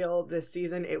 I feel, this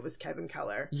season, it was Kevin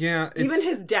Keller. Yeah. Even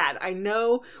his dad. I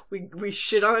know we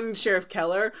shit on Sheriff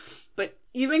Keller, but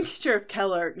even Sheriff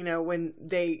Keller, you know, when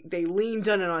they leaned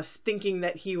on us thinking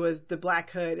that he was the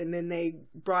Black Hood, and then they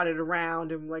brought it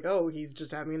around and like, oh, he's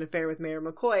just having an affair with Mayor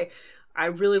McCoy. I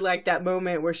really like that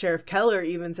moment where Sheriff Keller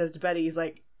even says to Betty, he's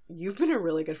like, you've been a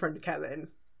really good friend to Kevin,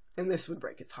 and this would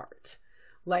break his heart.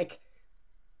 Like,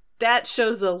 that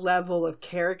shows a level of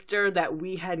character that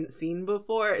we hadn't seen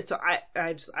before. So I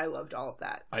loved all of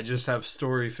that. I just have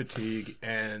story fatigue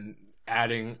and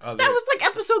adding other... That was like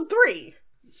episode 3.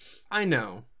 I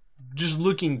know. Just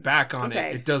looking back on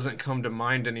it, it doesn't come to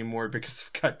mind anymore because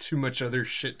I've got too much other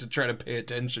shit to try to pay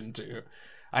attention to.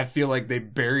 I feel like they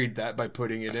buried that by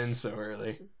putting it in so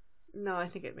early. No, I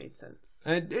think it made sense.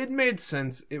 It made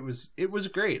sense. It was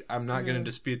great. I'm not going to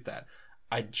dispute that.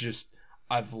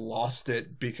 I've lost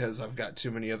it because I've got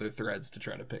too many other threads to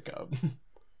try to pick up.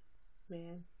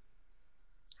 Man.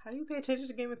 How do you pay attention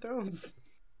to Game of Thrones?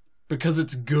 Because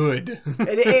it's good.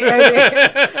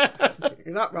 You're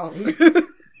not wrong.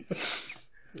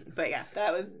 But yeah,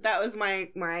 that was my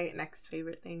next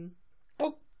favorite thing.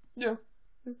 Oh, yeah.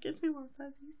 It gives me more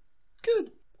fuzzies.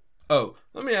 Good. Oh,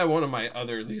 let me add one of my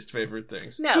other least favorite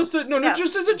things. No. Just as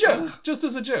a joke. Just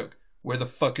as a joke. Where the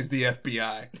fuck is the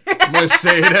FBI? I'm going to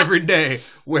say it every day.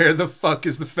 Where the fuck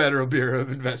is the Federal Bureau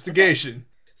of Investigation?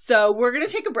 So we're going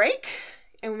to take a break.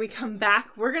 And when we come back,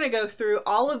 we're going to go through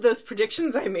all of those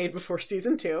predictions I made before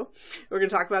season 2. We're going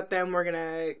to talk about them. We're going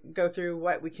to go through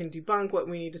what we can debunk, what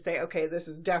we need to say, okay, this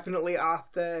is definitely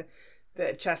off the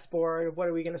chessboard. What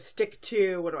are we going to stick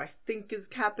to? What do I think is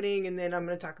happening? And then I'm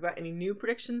going to talk about any new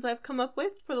predictions I've come up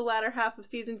with for the latter half of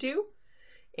season 2.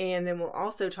 And then we'll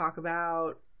also talk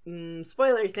about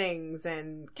spoiler things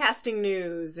and casting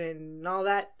news and all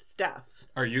that stuff.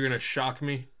 Are you going to shock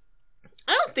me?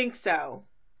 I don't think so.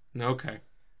 Okay.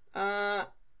 Yeah,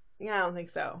 I don't think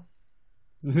so.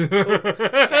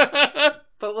 Yeah.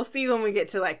 But we'll see when we get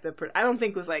to like I don't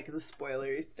think with like the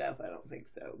spoilery stuff. I don't think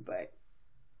so. But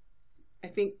I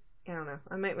think, I don't know.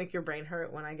 I might make your brain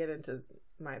hurt when I get into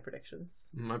my predictions.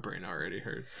 My brain already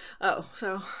hurts. Oh,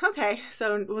 so okay.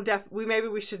 So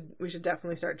we should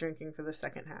definitely start drinking for the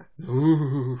second half.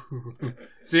 Ooh.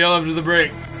 See y'all after the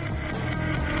break.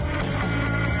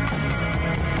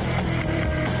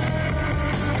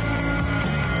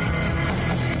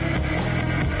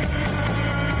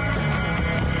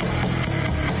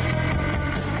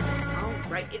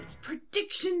 It's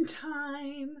prediction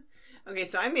time. Okay,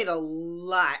 so I made a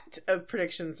lot of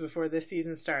predictions before this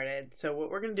season started. So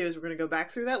what we're going to do is we're going to go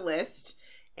back through that list.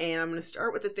 And I'm going to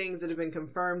start with the things that have been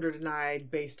confirmed or denied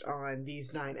based on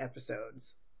these 9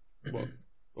 episodes. Well,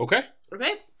 okay.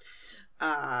 Okay.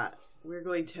 We're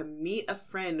going to meet a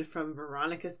friend from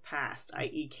Veronica's past,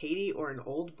 i.e. Katie or an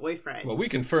old boyfriend. Well, we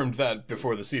confirmed that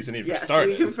before the season even started.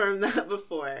 Yes, we confirmed that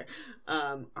before.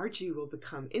 Archie will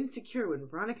become insecure when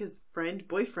Veronica's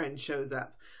boyfriend shows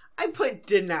up. I put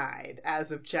denied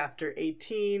as of chapter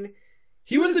 18.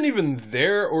 He wasn't even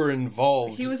there or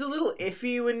involved. He was a little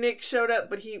iffy when Nick showed up,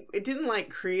 but it didn't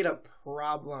like create a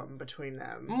problem between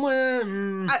them.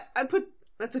 I put,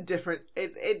 that's a different,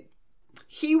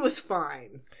 he was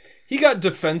fine. He got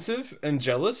defensive and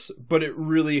jealous, but it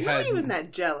really Not even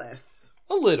that jealous.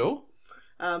 A little.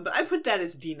 But I put that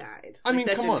as denied. I mean,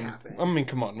 come on. Happen.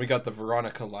 Come on. We got the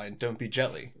Veronica line. Don't be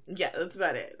jelly. Yeah, that's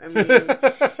about it. I mean,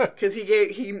 because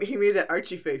he made that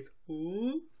Archie face.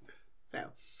 Ooh. So,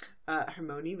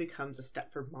 Hermione becomes a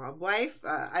Stepford mob wife.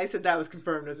 I said that was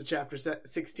confirmed as a chapter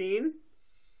 16.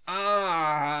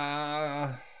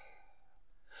 I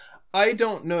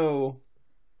don't know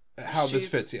how this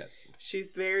fits yet.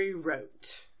 She's very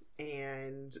rote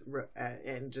and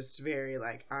just very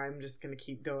like, I'm just going to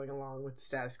keep going along with the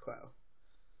status quo.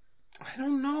 I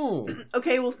don't know.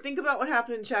 Okay, well, think about what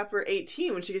happened in chapter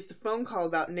 18 when she gets the phone call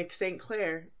about Nick St.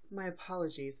 Clair. My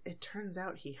apologies. It turns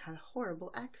out he had a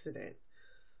horrible accident.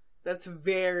 That's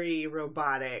very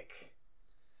robotic.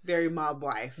 Very mob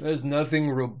wife. There's nothing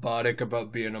robotic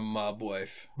about being a mob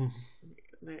wife.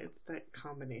 It's that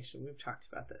combination. We've talked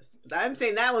about this. But I'm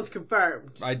saying that one's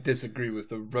confirmed. I disagree with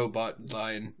the robot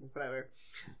line. Whatever.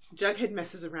 Jughead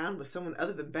messes around with someone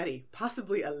other than Betty.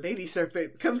 Possibly a lady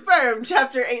serpent. Confirmed,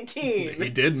 chapter 18. He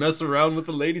did mess around with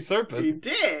the lady serpent. He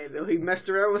did. He messed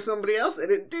around with somebody else,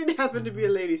 and it did happen to be a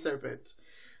lady serpent.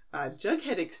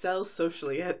 Jughead excels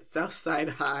socially at Southside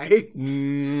High.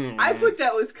 I put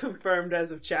that was confirmed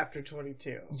as of chapter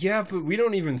 22. Yeah, but we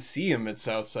don't even see him at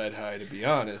Southside High, to be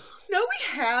honest. No,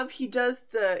 we have. He does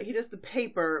the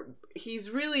paper. He's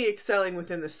really excelling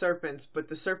within the Serpents, but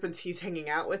the Serpents he's hanging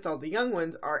out with, all the young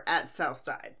ones, are at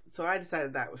Southside. So I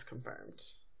decided that was confirmed.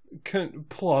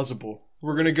 Plausible.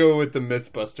 We're gonna go with the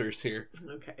Mythbusters here.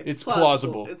 Okay, it's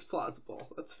plausible. It's plausible.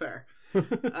 That's fair.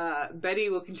 Betty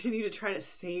will continue to try to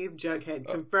save Jughead.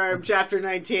 Confirmed, chapter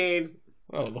 19.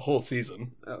 Oh, the whole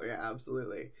season. Oh yeah,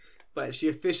 absolutely. But she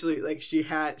officially, she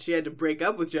had to break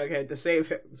up with Jughead to save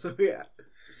him. So yeah.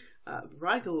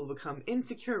 Veronica will become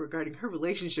insecure regarding her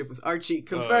relationship with Archie.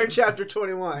 Confirmed, chapter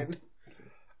 21.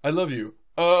 I love you.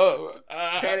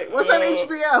 What's on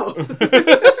HBO?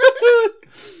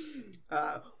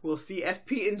 We'll see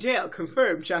FP in jail.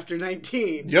 Confirmed, chapter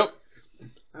 19. Yep.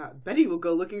 Betty will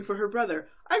go looking for her brother.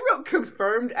 I wrote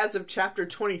confirmed as of chapter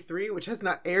 23, which has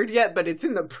not aired yet, but it's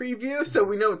in the preview, so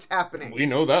we know it's happening. We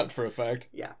know that for a fact.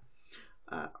 Yeah.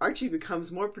 Archie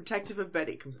becomes more protective of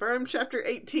Betty. Confirmed, chapter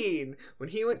 18. When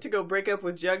he went to go break up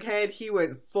with Jughead, he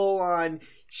went full on,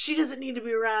 she doesn't need to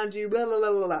be around you, blah, blah,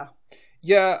 blah, blah, blah.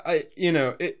 Yeah,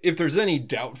 if there's any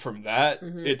doubt from that,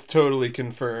 it's totally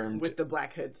confirmed. With the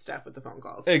Black Hood stuff with the phone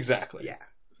calls. Exactly. Yeah.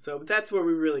 So that's where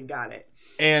we really got it.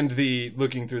 And the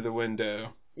looking through the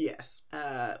window. Yes.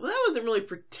 Well, that wasn't really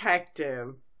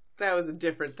protective. That was a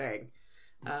different thing.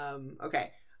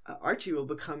 Okay. Archie will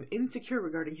become insecure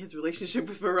regarding his relationship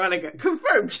with Veronica.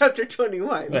 Confirmed, chapter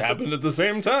 21. That happened at the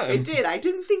same time. It did. I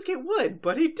didn't think it would,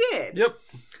 but it did. Yep.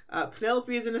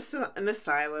 Penelope is in an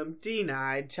asylum.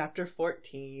 Denied, chapter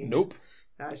 14. Nope.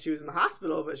 She was in the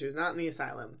hospital, but she was not in the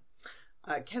asylum.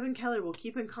 Kevin Keller will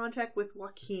keep in contact with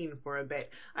Joaquin for a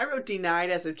bit. I wrote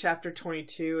denied as of chapter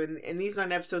 22, and in these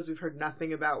 9 episodes we've heard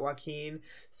nothing about Joaquin,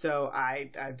 so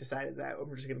I've decided that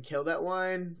we're just going to kill that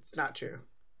one. It's not true.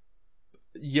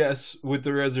 Yes, with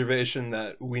the reservation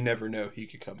that we never know he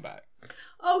could come back.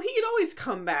 Oh, he could always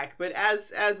come back, but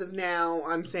as of now,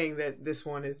 I'm saying that this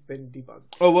one has been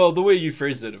debunked. Oh, well, the way you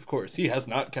phrased it, of course. He has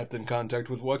not kept in contact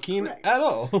with Joaquin at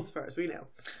all. As far as we know.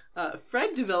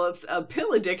 Fred develops a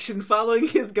pill addiction following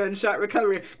his gunshot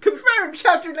recovery. Confirmed,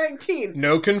 chapter 19.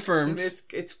 No confirmed. And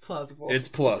it's plausible. It's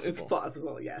plausible. It's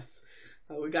plausible, yes.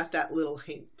 We got that little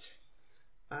hint.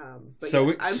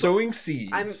 Sowing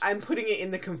seeds. I'm putting it in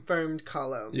the confirmed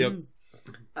column. Yep.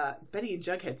 Betty and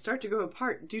Jughead start to grow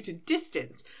apart due to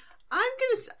distance.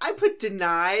 I put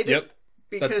denied. Yep.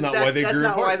 Because that's not why they grew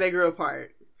apart. Why they grew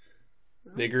apart.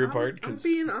 They grew apart because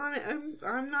I'm being honest.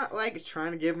 I'm not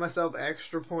trying to give myself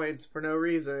extra points for no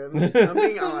reason. I'm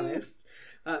being honest.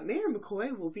 Mayor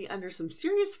McCoy will be under some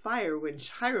serious fire when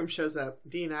Hiram shows up.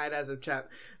 Denied as of chap.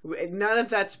 None of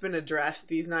that's been addressed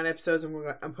these 9 episodes,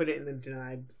 and I'm putting it in the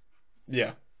denied.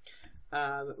 Yeah.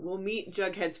 We'll meet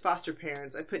Jughead's foster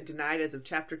parents. I put denied as of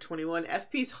chapter 21.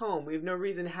 FP's home. We have no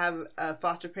reason to have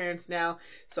foster parents now,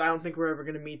 so I don't think we're ever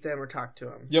going to meet them or talk to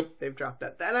them. Yep. They've dropped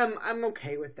that. I'm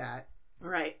okay with that. All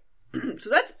right.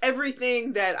 So that's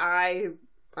everything that I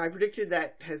predicted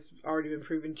that has already been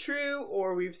proven true,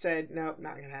 or we've said, nope,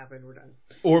 not going to happen. We're done.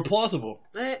 Or plausible.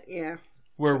 Yeah.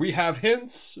 Where we have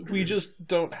hints, we just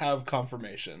don't have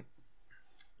confirmation.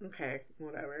 Okay,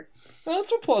 whatever. Well,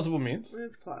 that's what plausible means.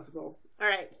 It's plausible. All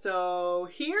right, so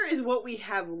here is what we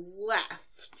have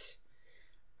left.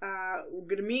 We're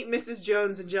going to meet Mrs.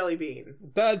 Jones and Jellybean.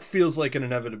 That feels like an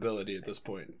inevitability at this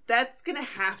point. That's going to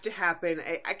have to happen.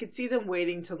 I could see them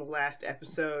waiting till the last 2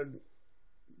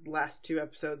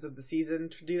 episodes of the season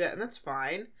to do that, and that's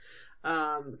fine.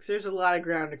 Because there's a lot of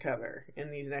ground to cover in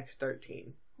these next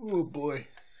 13. Oh, boy.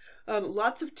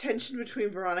 Lots of tension between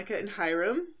Veronica and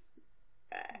Hiram.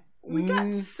 We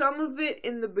got some of it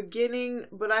in the beginning,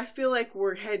 but I feel like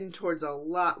we're heading towards a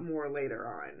lot more later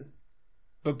on.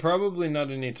 But probably not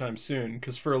anytime soon,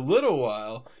 because for a little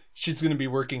while, she's going to be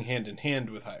working hand in hand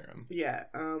with Hiram. Yeah.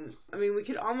 I mean, we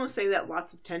could almost say that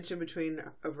lots of tension between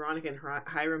Veronica and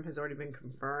Hiram has already been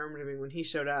confirmed. I mean, when he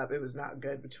showed up, it was not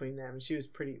good between them. She was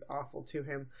pretty awful to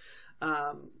him.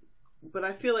 But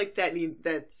I feel like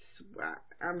that's...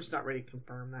 I'm just not ready to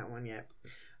confirm that one yet.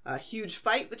 A huge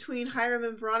fight between Hiram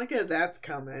and Veronica, that's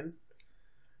coming.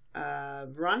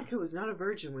 Veronica was not a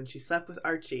virgin when she slept with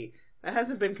Archie. That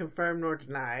hasn't been confirmed nor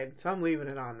denied, so I'm leaving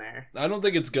it on there. I don't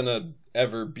think it's gonna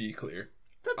ever be clear.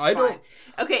 That's fine.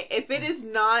 Okay, if it is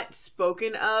not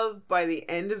spoken of by the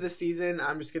end of the season,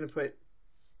 I'm just gonna put...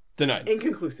 Denied.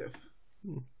 Inconclusive.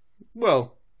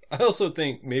 Well, I also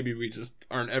think maybe we just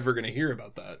aren't ever gonna hear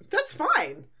about that. That's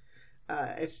fine.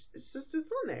 It's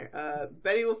on there.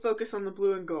 Betty will focus on the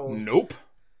blue and gold. Nope.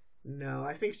 No,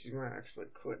 I think she might actually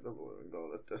quit the blue and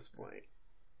gold at this point.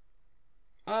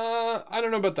 I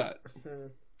don't know about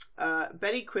that.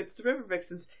 Betty quits the River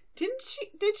Vixens. Did she?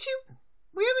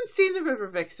 We haven't seen the River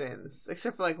Vixens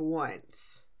except for like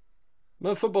once.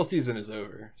 Well, football season is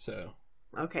over, so.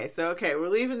 Okay, we're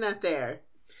leaving that there.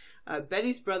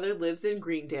 Betty's brother lives in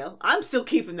Greendale. I'm still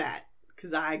keeping that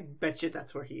because I bet you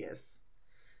that's where he is.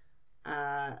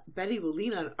 Betty will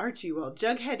lean on Archie while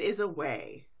Jughead is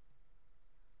away.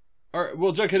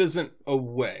 Well, Jughead isn't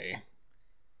away.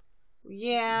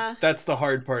 Yeah. That's the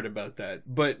hard part about that.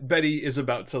 But Betty is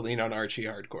about to lean on Archie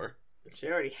hardcore. She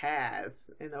already has.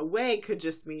 And away could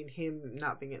just mean him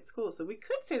not being at school. So we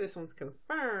could say this one's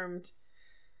confirmed.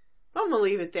 But I'm going to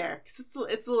leave it there. Because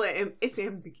it's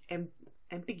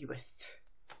ambiguous.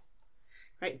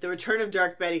 Right? The return of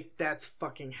Dark Betty. That's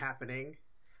fucking happening.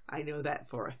 I know that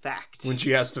for a fact. When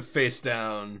she has to face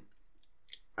down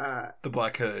the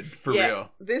Black Hood. For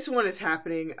real. This one is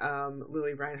happening.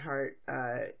 Lily Reinhart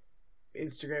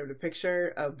Instagrammed a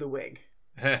picture of the wig.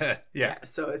 Yeah,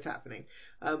 so it's happening.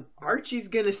 Archie's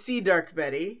gonna see Dark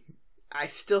Betty. I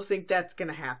still think that's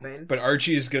gonna happen. But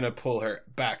Archie's gonna pull her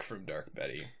back from Dark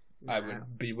Betty. Wow. I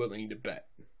would be willing to bet.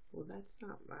 Well, that's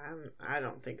not... I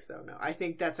don't think so, no. I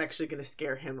think that's actually gonna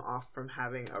scare him off from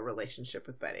having a relationship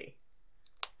with Betty.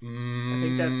 I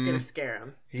think that's gonna scare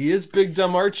him. He is big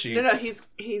dumb Archie. No,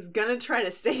 he's gonna try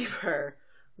to save her,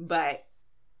 but...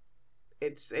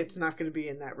 It's not going to be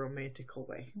in that romantical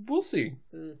way. We'll see.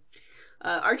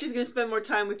 Archie's going to spend more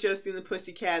time with Josie and the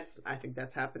Pussycats. I think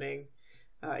that's happening.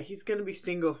 He's going to be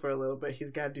single for a little bit. He's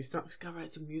got to do something. He's got to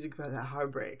write some music about that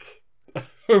heartbreak.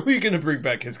 Are we going to bring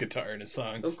back his guitar and his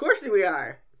songs? Of course we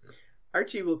are.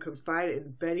 Archie will confide in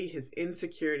Betty his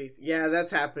insecurities. Yeah,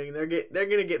 that's happening. They're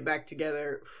going to get back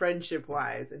together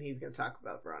friendship-wise, and he's going to talk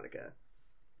about Veronica.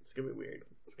 It's going to be weird.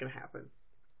 It's going to happen.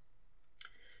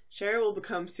 Cheryl will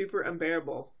become super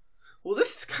unbearable. Well,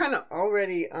 this is kind of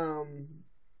already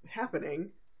happening.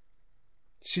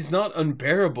 She's not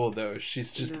unbearable, though.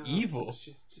 She's just evil.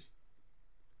 She's just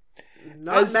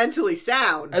not mentally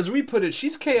sound. As we put it,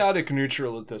 she's chaotic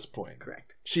neutral at this point.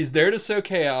 Correct. She's there to sow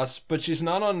chaos, but she's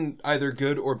not on either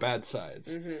good or bad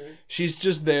sides. Mm-hmm. She's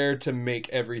just there to make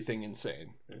everything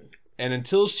insane. Mm. And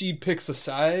until she picks a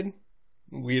side,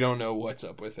 we don't know what's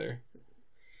up with her.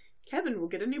 Kevin will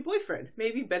get a new boyfriend.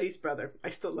 Maybe Betty's brother. I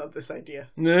still love this idea.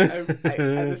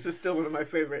 This is still one of my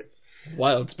favorites.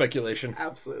 Wild speculation.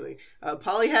 Absolutely.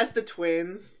 Polly has the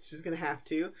twins. She's going to have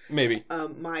to. Maybe.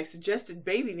 My suggested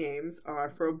baby names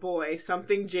are for a boy,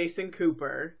 something Jason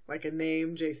Cooper. Like a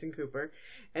name, Jason Cooper.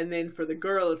 And then for the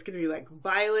girl, it's going to be like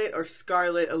Violet or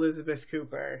Scarlet Elizabeth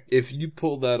Cooper. If you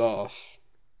pull that off,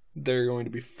 there are going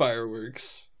to be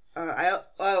fireworks.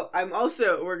 I'm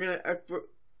also...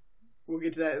 We'll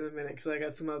get to that in a minute because I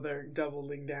got some other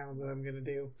doubling down that I'm going to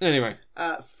do. Anyway.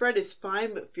 Fred is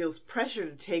fine but feels pressure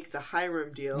to take the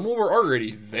Hiram deal. Well, we're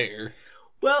already there.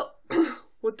 Well,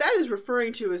 what that is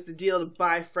referring to is the deal to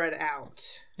buy Fred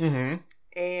out. Mm-hmm.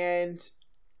 And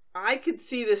I could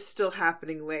see this still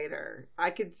happening later.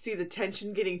 I could see the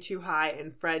tension getting too high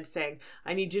and Fred saying,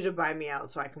 I need you to buy me out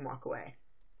so I can walk away.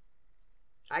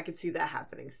 I could see that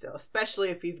happening still, especially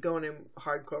if he's going in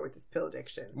hardcore with his pill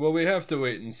addiction. Well, we have to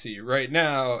wait and see. Right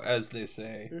now, as they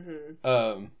say,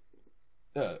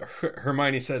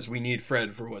 Hermione says we need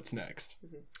Fred for what's next.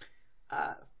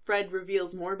 Mm-hmm. Fred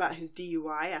reveals more about his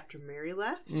DUI after Mary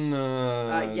left.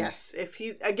 Yes,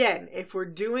 if we're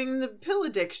doing the pill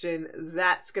addiction,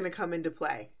 that's going to come into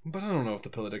play. But I don't know if the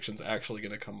pill addiction's actually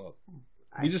going to come up.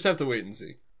 We just have to wait and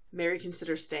see. Mary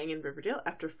considers staying in Riverdale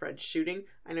after Fred's shooting.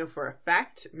 I know for a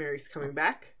fact Mary's coming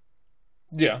back.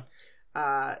 Yeah.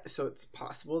 So it's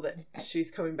possible that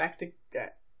she's coming back to...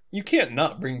 You can't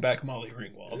not bring back Molly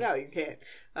Ringwald. No, you can't.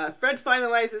 Fred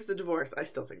finalizes the divorce. I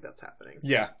still think that's happening.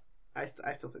 Yeah. I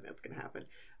still think that's going to happen.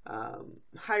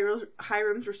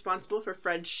 Hiram's responsible for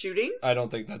Fred's shooting. I don't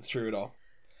think that's true at all.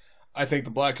 I think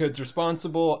the Black Hood's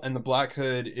responsible, and the Black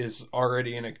Hood is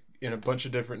already in a bunch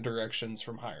of different directions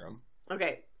from Hiram.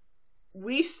 Okay.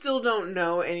 We still don't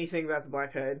know anything about the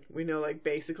Black Hood. We know, like,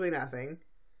 basically nothing.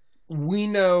 We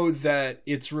know that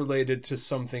it's related to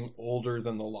something older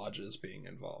than the lodges being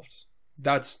involved.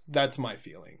 That's my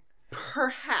feeling.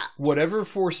 Perhaps. Whatever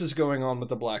force is going on with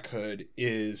the Black Hood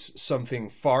is something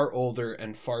far older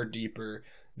and far deeper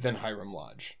than Hiram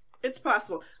Lodge. It's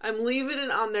possible. I'm leaving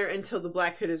it on there until the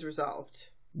Black Hood is resolved.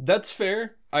 That's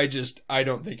fair. I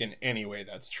don't think in any way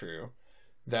that's true.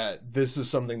 That this is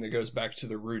something that goes back to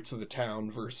the roots of the town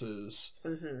versus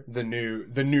the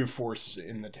new force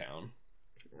in the town.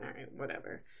 All right,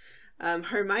 whatever.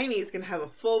 Hermione's going to have a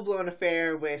full-blown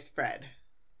affair with Fred.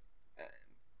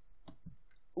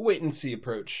 Wait and see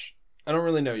approach. I don't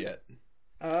really know yet.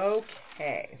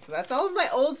 Okay, so that's all of my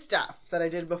old stuff that I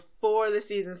did before the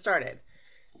season started.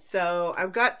 So I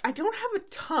don't have a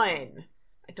ton.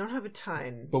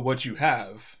 But what you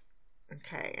have...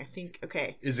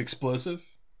 Okay, is explosive?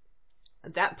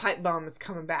 That pipe bomb is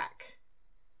coming back.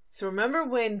 So remember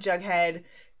when Jughead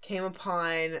came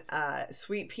upon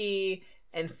Sweet Pea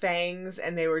and Fangs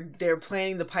and they were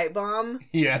planning the pipe bomb?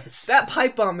 Yes. That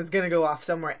pipe bomb is going to go off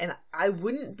somewhere. And I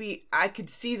could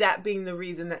see that being the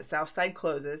reason that Southside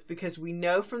closes, because we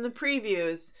know from the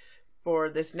previews for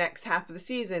this next half of the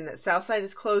season that Southside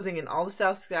is closing and all the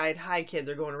Southside High kids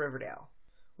are going to Riverdale.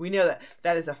 We know that.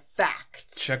 That is a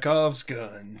fact. Chekhov's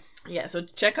gun. Yeah, so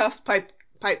Chekhov's pipe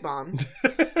bomb.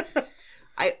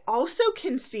 I also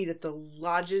can see that the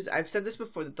lodges, I've said this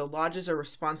before, that the lodges are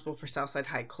responsible for Southside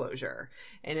High closure.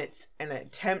 And it's an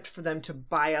attempt for them to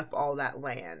buy up all that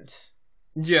land.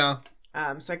 Yeah.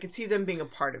 So I could see them being a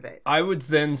part of it. I would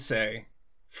then say,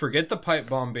 forget the pipe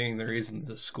bomb being the reason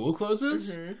the school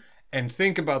closes, and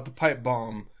think about the pipe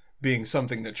bomb being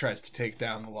something that tries to take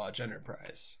down the Lodge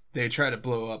Enterprise. They try to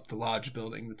blow up the Lodge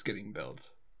building that's getting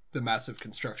built. The massive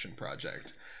construction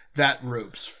project. That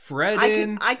ropes Fred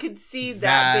in. I could see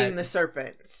that being the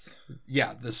Serpents.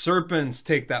 Yeah, the Serpents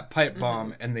take that pipe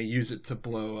bomb and they use it to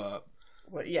blow up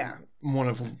one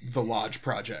of the Lodge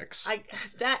projects.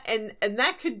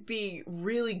 That could be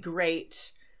really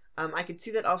great. I could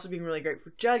see that also being really great for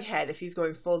Jughead if he's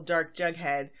going full dark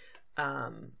Jughead.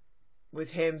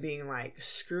 With him being like,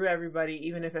 screw everybody,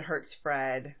 even if it hurts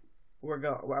Fred, I'm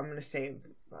going to save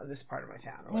this part of my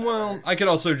town. Well, I could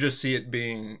also just see it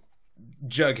being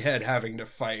Jughead having to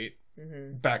fight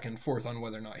back and forth on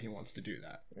whether or not he wants to do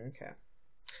that. Okay.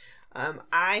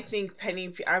 I think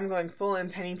I'm going full in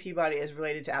Penny Peabody is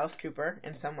related to Alice Cooper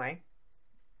in some way.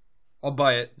 I'll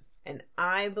buy it. And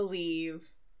I believe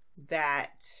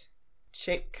that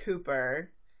Chick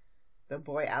Cooper, the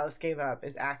boy Alice gave up,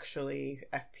 is actually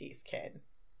FP's kid.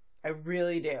 I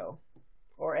really do.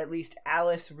 Or at least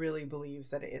Alice really believes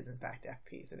that it is in fact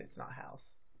FP's and it's not Hal's.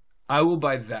 I will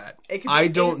buy that. It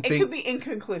could be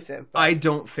inconclusive. I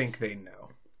don't think they know.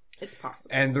 It's possible.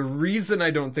 And the reason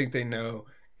I don't think they know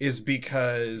is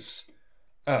because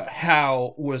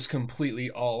Hal was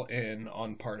completely all in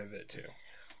on part of it too.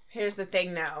 Here's the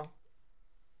thing now.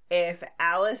 If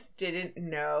Alice didn't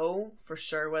know for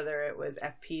sure whether it was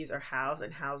FP's or Hal's,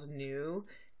 and Hal's knew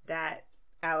that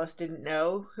Alice didn't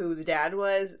know who the dad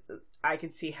was, I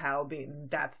could see Hal being,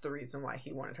 that's the reason why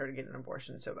he wanted her to get an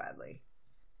abortion so badly.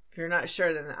 If you're not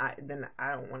sure, then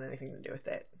I don't want anything to do with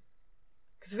it.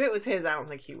 Because if it was his, I don't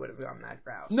think he would have gone that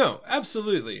route. No,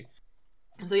 absolutely.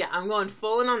 So yeah, I'm going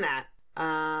full in on that.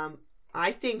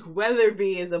 I think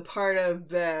Weatherby is a part of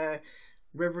the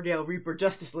Riverdale Reaper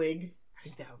Justice League. I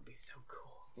think that would be so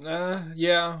cool.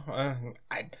 Yeah.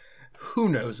 Who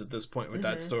knows at this point with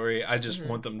that story? I just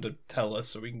want them to tell us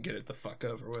so we can get it the fuck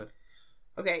over with.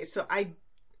 Okay, so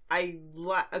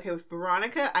with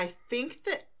Veronica, I think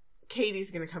that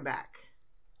Katie's gonna come back.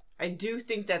 I do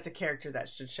think that's a character that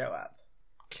should show up.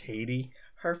 Katie?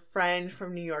 Her friend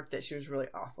from New York that she was really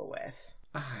awful with.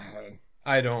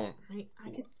 I don't.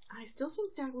 I still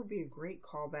think that would be a great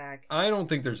callback. I don't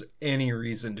think there's any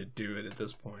reason to do it at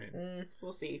this point.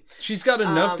 We'll see. She's got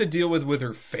enough to deal with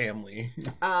her family.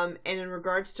 And in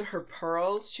regards to her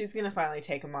pearls, she's gonna finally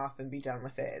take them off and be done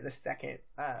with it the second.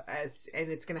 And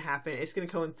it's gonna happen. It's gonna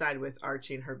coincide with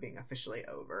Archie and her being officially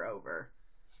over.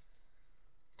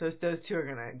 Those two are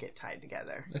gonna get tied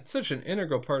together. It's such an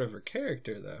integral part of her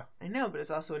character, though. I know, but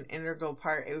it's also an integral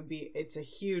part. It's a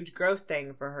huge growth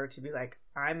thing for her to be like,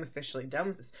 I'm officially done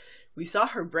with this. We saw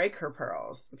her break her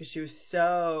pearls because she was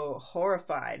so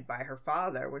horrified by her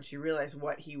father when she realized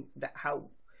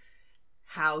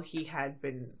how he had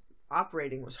been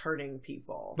operating was hurting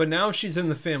people. But now she's in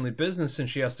the family business and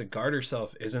she has to guard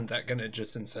herself. Isn't that going to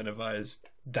just incentivize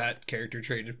that character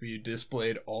trait to be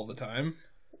displayed all the time?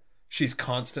 She's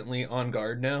constantly on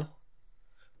guard now?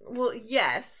 Well,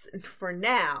 yes, for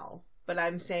now. But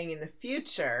I'm saying in the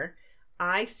future,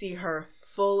 I see her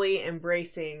fully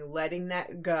embracing letting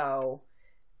that go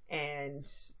and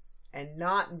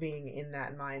not being in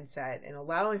that mindset and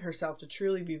allowing herself to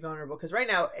truly be vulnerable. Because right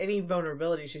now, any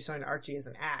vulnerability she's showing to Archie is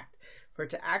an act. For it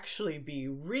to actually be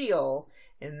real,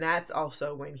 and that's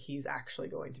also when he's actually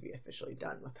going to be officially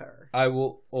done with her. I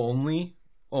will only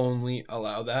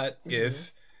allow that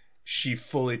if she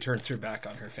fully turns her back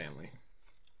on her family.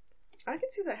 I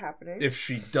can see that happening. If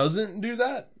she doesn't do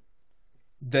that,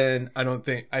 then I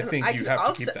think you have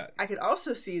to keep that. I could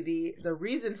also see the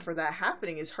reason for that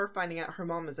happening is her finding out her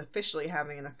mom is officially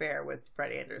having an affair with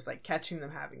Fred Anders, like catching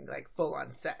them having like full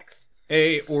on sex.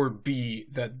 A or B,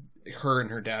 that her and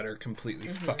her dad are completely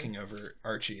fucking over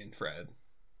Archie and Fred.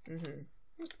 Mm-hmm.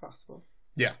 It's possible.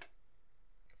 Yeah.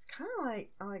 It's kind of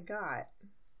like all I got.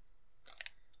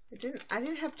 I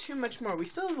didn't have too much more. We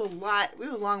still have a lot. We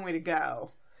have a long way to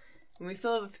go. And we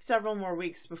still have several more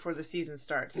weeks before the season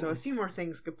starts, so a few more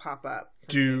things could pop up.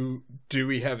 Do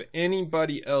we have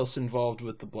anybody else involved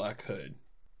with the Black Hood?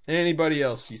 Anybody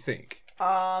else you think?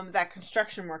 That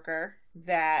construction worker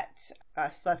that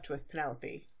slept with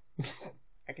Penelope.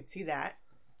 I could see that.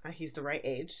 He's the right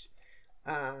age.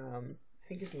 I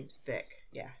think his name's Vic.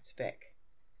 Yeah, it's Vic.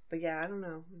 But yeah, I don't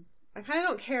know. I kind of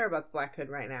don't care about the Black Hood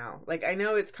right now. Like, I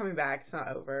know it's coming back. It's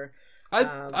not over.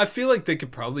 I feel like they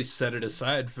could probably set it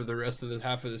aside for the rest of the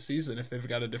half of the season if they've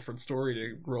got a different story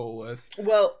to roll with.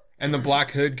 Well, and the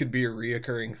Black Hood could be a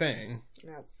reoccurring thing.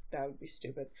 That would be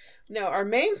stupid. No, our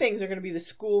main things are going to be the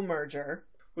school merger,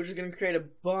 which is going to create a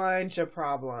bunch of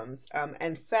problems.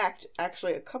 In fact,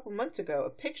 actually, a couple months ago, a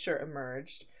picture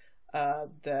emerged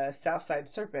of the Southside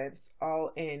Serpents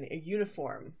all in a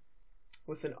uniform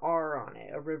with an R on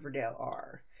it, a Riverdale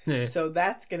R. Yeah. So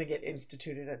that's going to get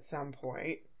instituted at some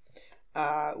point.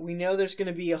 We know there's going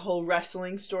to be a whole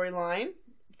wrestling storyline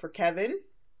for Kevin.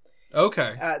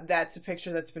 Okay. That's a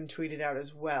picture that's been tweeted out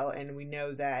as well, and we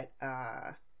know that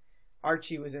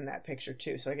Archie was in that picture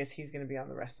too, so I guess he's going to be on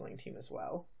the wrestling team as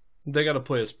well. They got to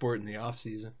play a sport in the off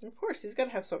season. Of course, he's got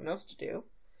to have something else to do.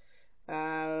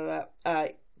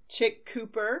 Chick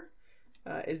Cooper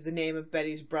is the name of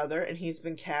Betty's brother, and he's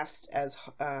been cast as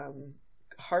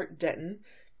Hart Denton.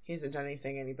 He hasn't done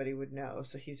anything anybody would know,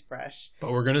 so he's fresh.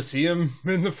 But we're going to see him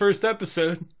in the first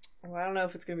episode. Well, I don't know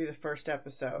if it's going to be the first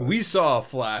episode. We saw a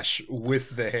Flash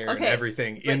with the hair and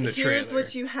everything in the trailer. Here's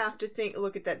what you have to think.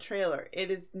 Look at that trailer.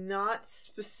 It is not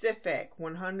specific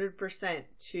 100%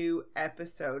 to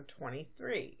episode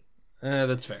 23.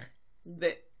 That's fair.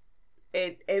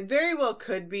 It very well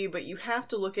could be, but you have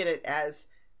to look at it as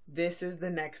this is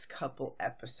the next couple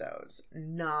episodes,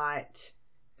 not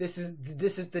this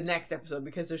is the next episode,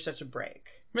 because there's such a break.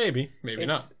 Maybe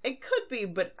not. It could be,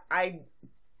 but I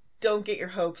don't get your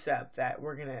hopes up that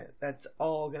that's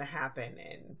all gonna happen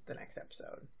in the next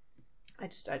episode. I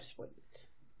just wouldn't.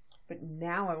 But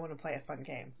now I want to play a fun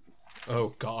game.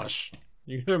 Oh gosh,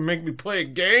 you're gonna make me play a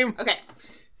game? Okay,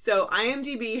 so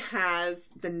IMDb has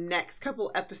the next couple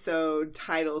episode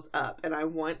titles up, and I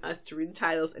want us to read the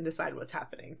titles and decide what's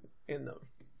happening in them.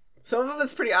 Some of them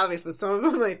it's pretty obvious, but some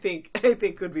of them I think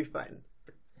would be fun.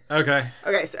 Okay,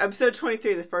 so episode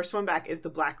 23, the first one back, is The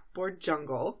Blackboard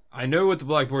Jungle. I know what The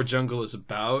Blackboard Jungle is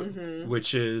about,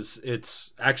 which is,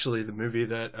 it's actually the movie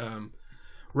that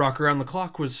Rock Around the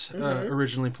Clock was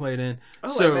originally played in. Oh,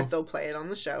 so, I bet they'll play it on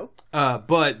the show.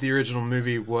 But the original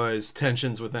movie was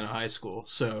tensions within a high school,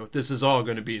 so this is all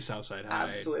going to be Southside High.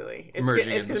 Absolutely.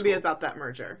 It's going to be about that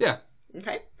merger. Yeah.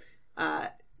 Okay.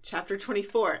 Chapter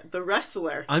 24, The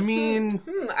Wrestler. I mean...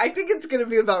 I think it's going to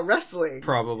be about wrestling.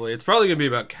 Probably. It's probably going to be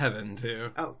about Kevin,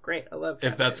 too. Oh, great. I love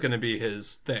Kevin. If that's going to be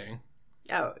his thing.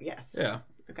 Oh, yes. Yeah.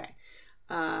 Okay.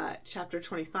 Chapter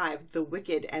 25, The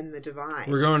Wicked and the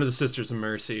Divine. We're going to the Sisters of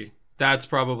Mercy. That's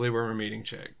probably where we're meeting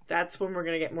Chick. That's when we're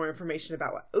going to get more information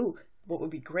about what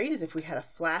would be great is if we had a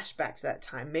flashback to that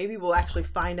time. Maybe we'll actually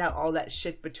find out all that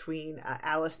shit between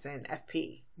Alice and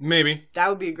FP. Maybe. That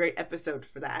would be a great episode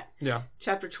for that. Yeah.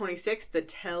 Chapter 26, The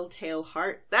Telltale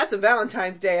Heart. That's a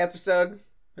Valentine's Day episode.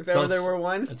 If ever there were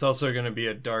one. It's also going to be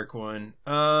a dark one.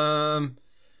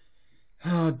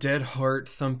 Dead heart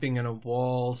thumping in a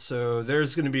wall. So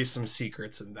there's going to be some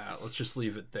secrets in that. Let's just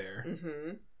leave it there.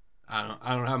 Mm-hmm.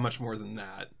 I don't have much more than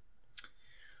that.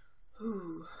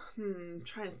 Ooh. I'm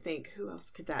trying to think. Who else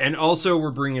could that be? And be? also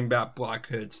we're bringing back Black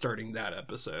Hood starting that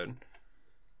episode.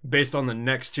 Based on the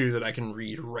next two that I can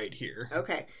read right here.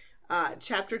 Okay.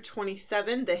 Chapter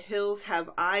 27, The Hills Have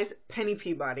Eyes, Penny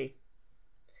Peabody.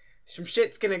 Some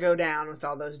shit's gonna go down with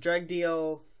all those drug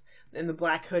deals, and the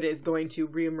Black Hood is going to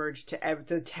reemerge to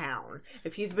the town.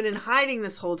 If he's been in hiding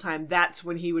this whole time, that's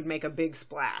when he would make a big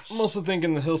splash. I'm also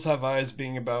thinking The Hills Have Eyes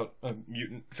being about a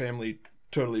mutant family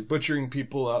totally butchering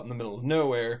people out in the middle of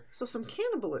nowhere. So some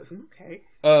cannibalism, okay.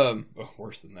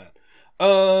 Worse than that.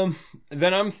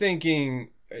 Then I'm thinking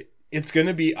it's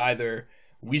gonna be either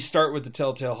we start with the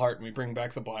Telltale Heart and we bring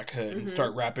back the Black Hood and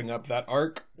start wrapping up that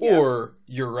arc, or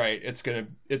you're right, it's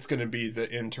gonna be the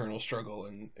internal struggle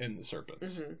in the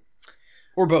Serpents.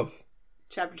 Or both.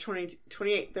 Chapter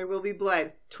 28, There Will Be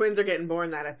Blood. Twins are getting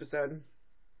born that episode.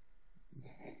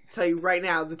 I'll tell you right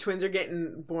now, the twins are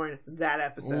getting born that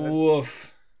episode.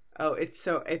 Woof. Oh, it's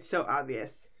so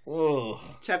obvious. Ugh.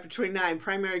 Chapter 29,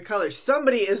 Primary Colors.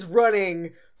 Somebody is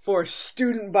running for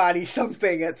student body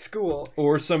something at school.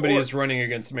 Or somebody is running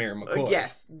against Mayor McCoy.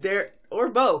 Yes, or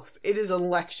both. It is an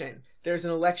election. There's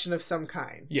an election of some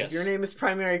kind. Yes. If your name is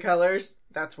Primary Colors,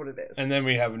 that's what it is. And then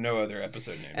we have no other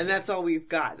episode names. And that's all we've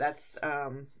got. That's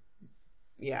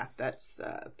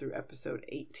through episode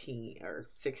 18 or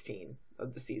 16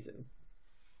 of the season.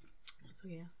 So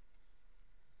yeah.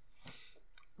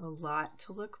 A lot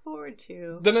to look forward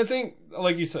to. Then I think,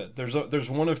 like you said, there's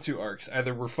one of two arcs.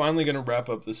 Either we're finally going to wrap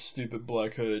up this stupid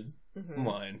Black Hood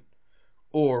line,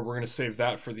 or we're going to save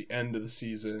that for the end of the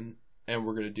season, and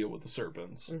we're going to deal with the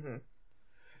Serpents.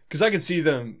 Because I could see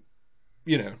them,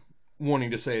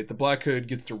 wanting to say the Black Hood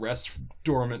gets to rest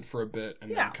dormant for a bit, and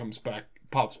then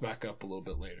pops back up a little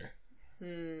bit later.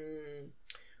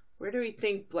 Where do we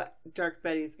think Dark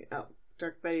Betty's going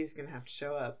to have to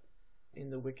show up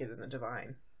in The Wicked and the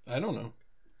Divine? I don't know.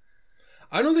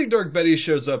 I don't think Dark Betty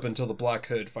shows up until the Black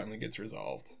Hood finally gets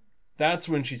resolved. That's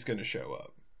when she's going to show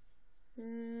up. I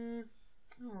don't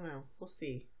know. We'll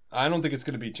see. I don't think it's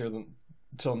going to be till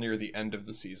near the end of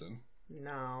the season.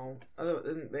 No. Although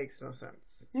it makes no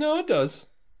sense. No, it does.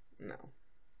 No.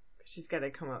 She's got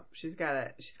to come up. She's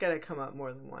got to come up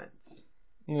more than once.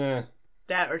 Yeah.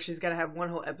 That, or she's got to have one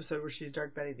whole episode where she's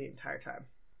Dark Betty the entire time.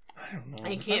 I don't know.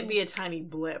 And it can't be a tiny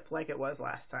blip like it was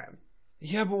last time.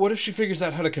 Yeah, but what if she figures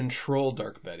out how to control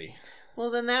Dark Betty?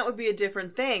 Well, then that would be a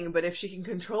different thing. But if she can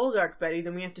control Dark Betty,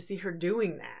 then we have to see her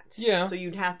doing that. Yeah. So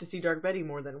you'd have to see Dark Betty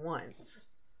more than once.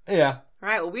 Yeah. All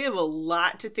right. Well, we have a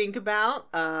lot to think about.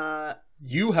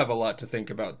 You have a lot to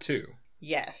think about, too.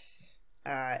 Yes.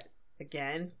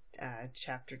 Again,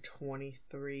 Chapter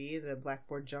 23, The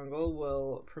Blackboard Jungle,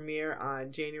 will premiere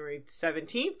on January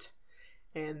 17th.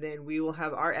 And then we will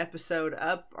have our episode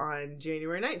up on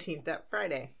January 19th, that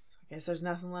Friday. I guess there's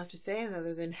nothing left to say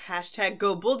other than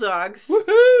 #Go Bulldogs.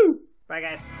 Woohoo! Bye,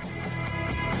 guys.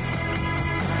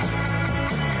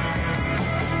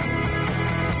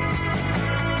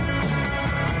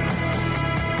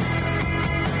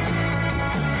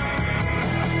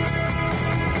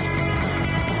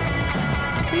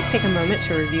 Please take a moment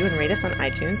to review and rate us on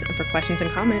iTunes. And for questions and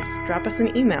comments, drop us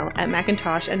an email at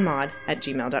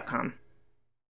macintoshandmod@gmail.com.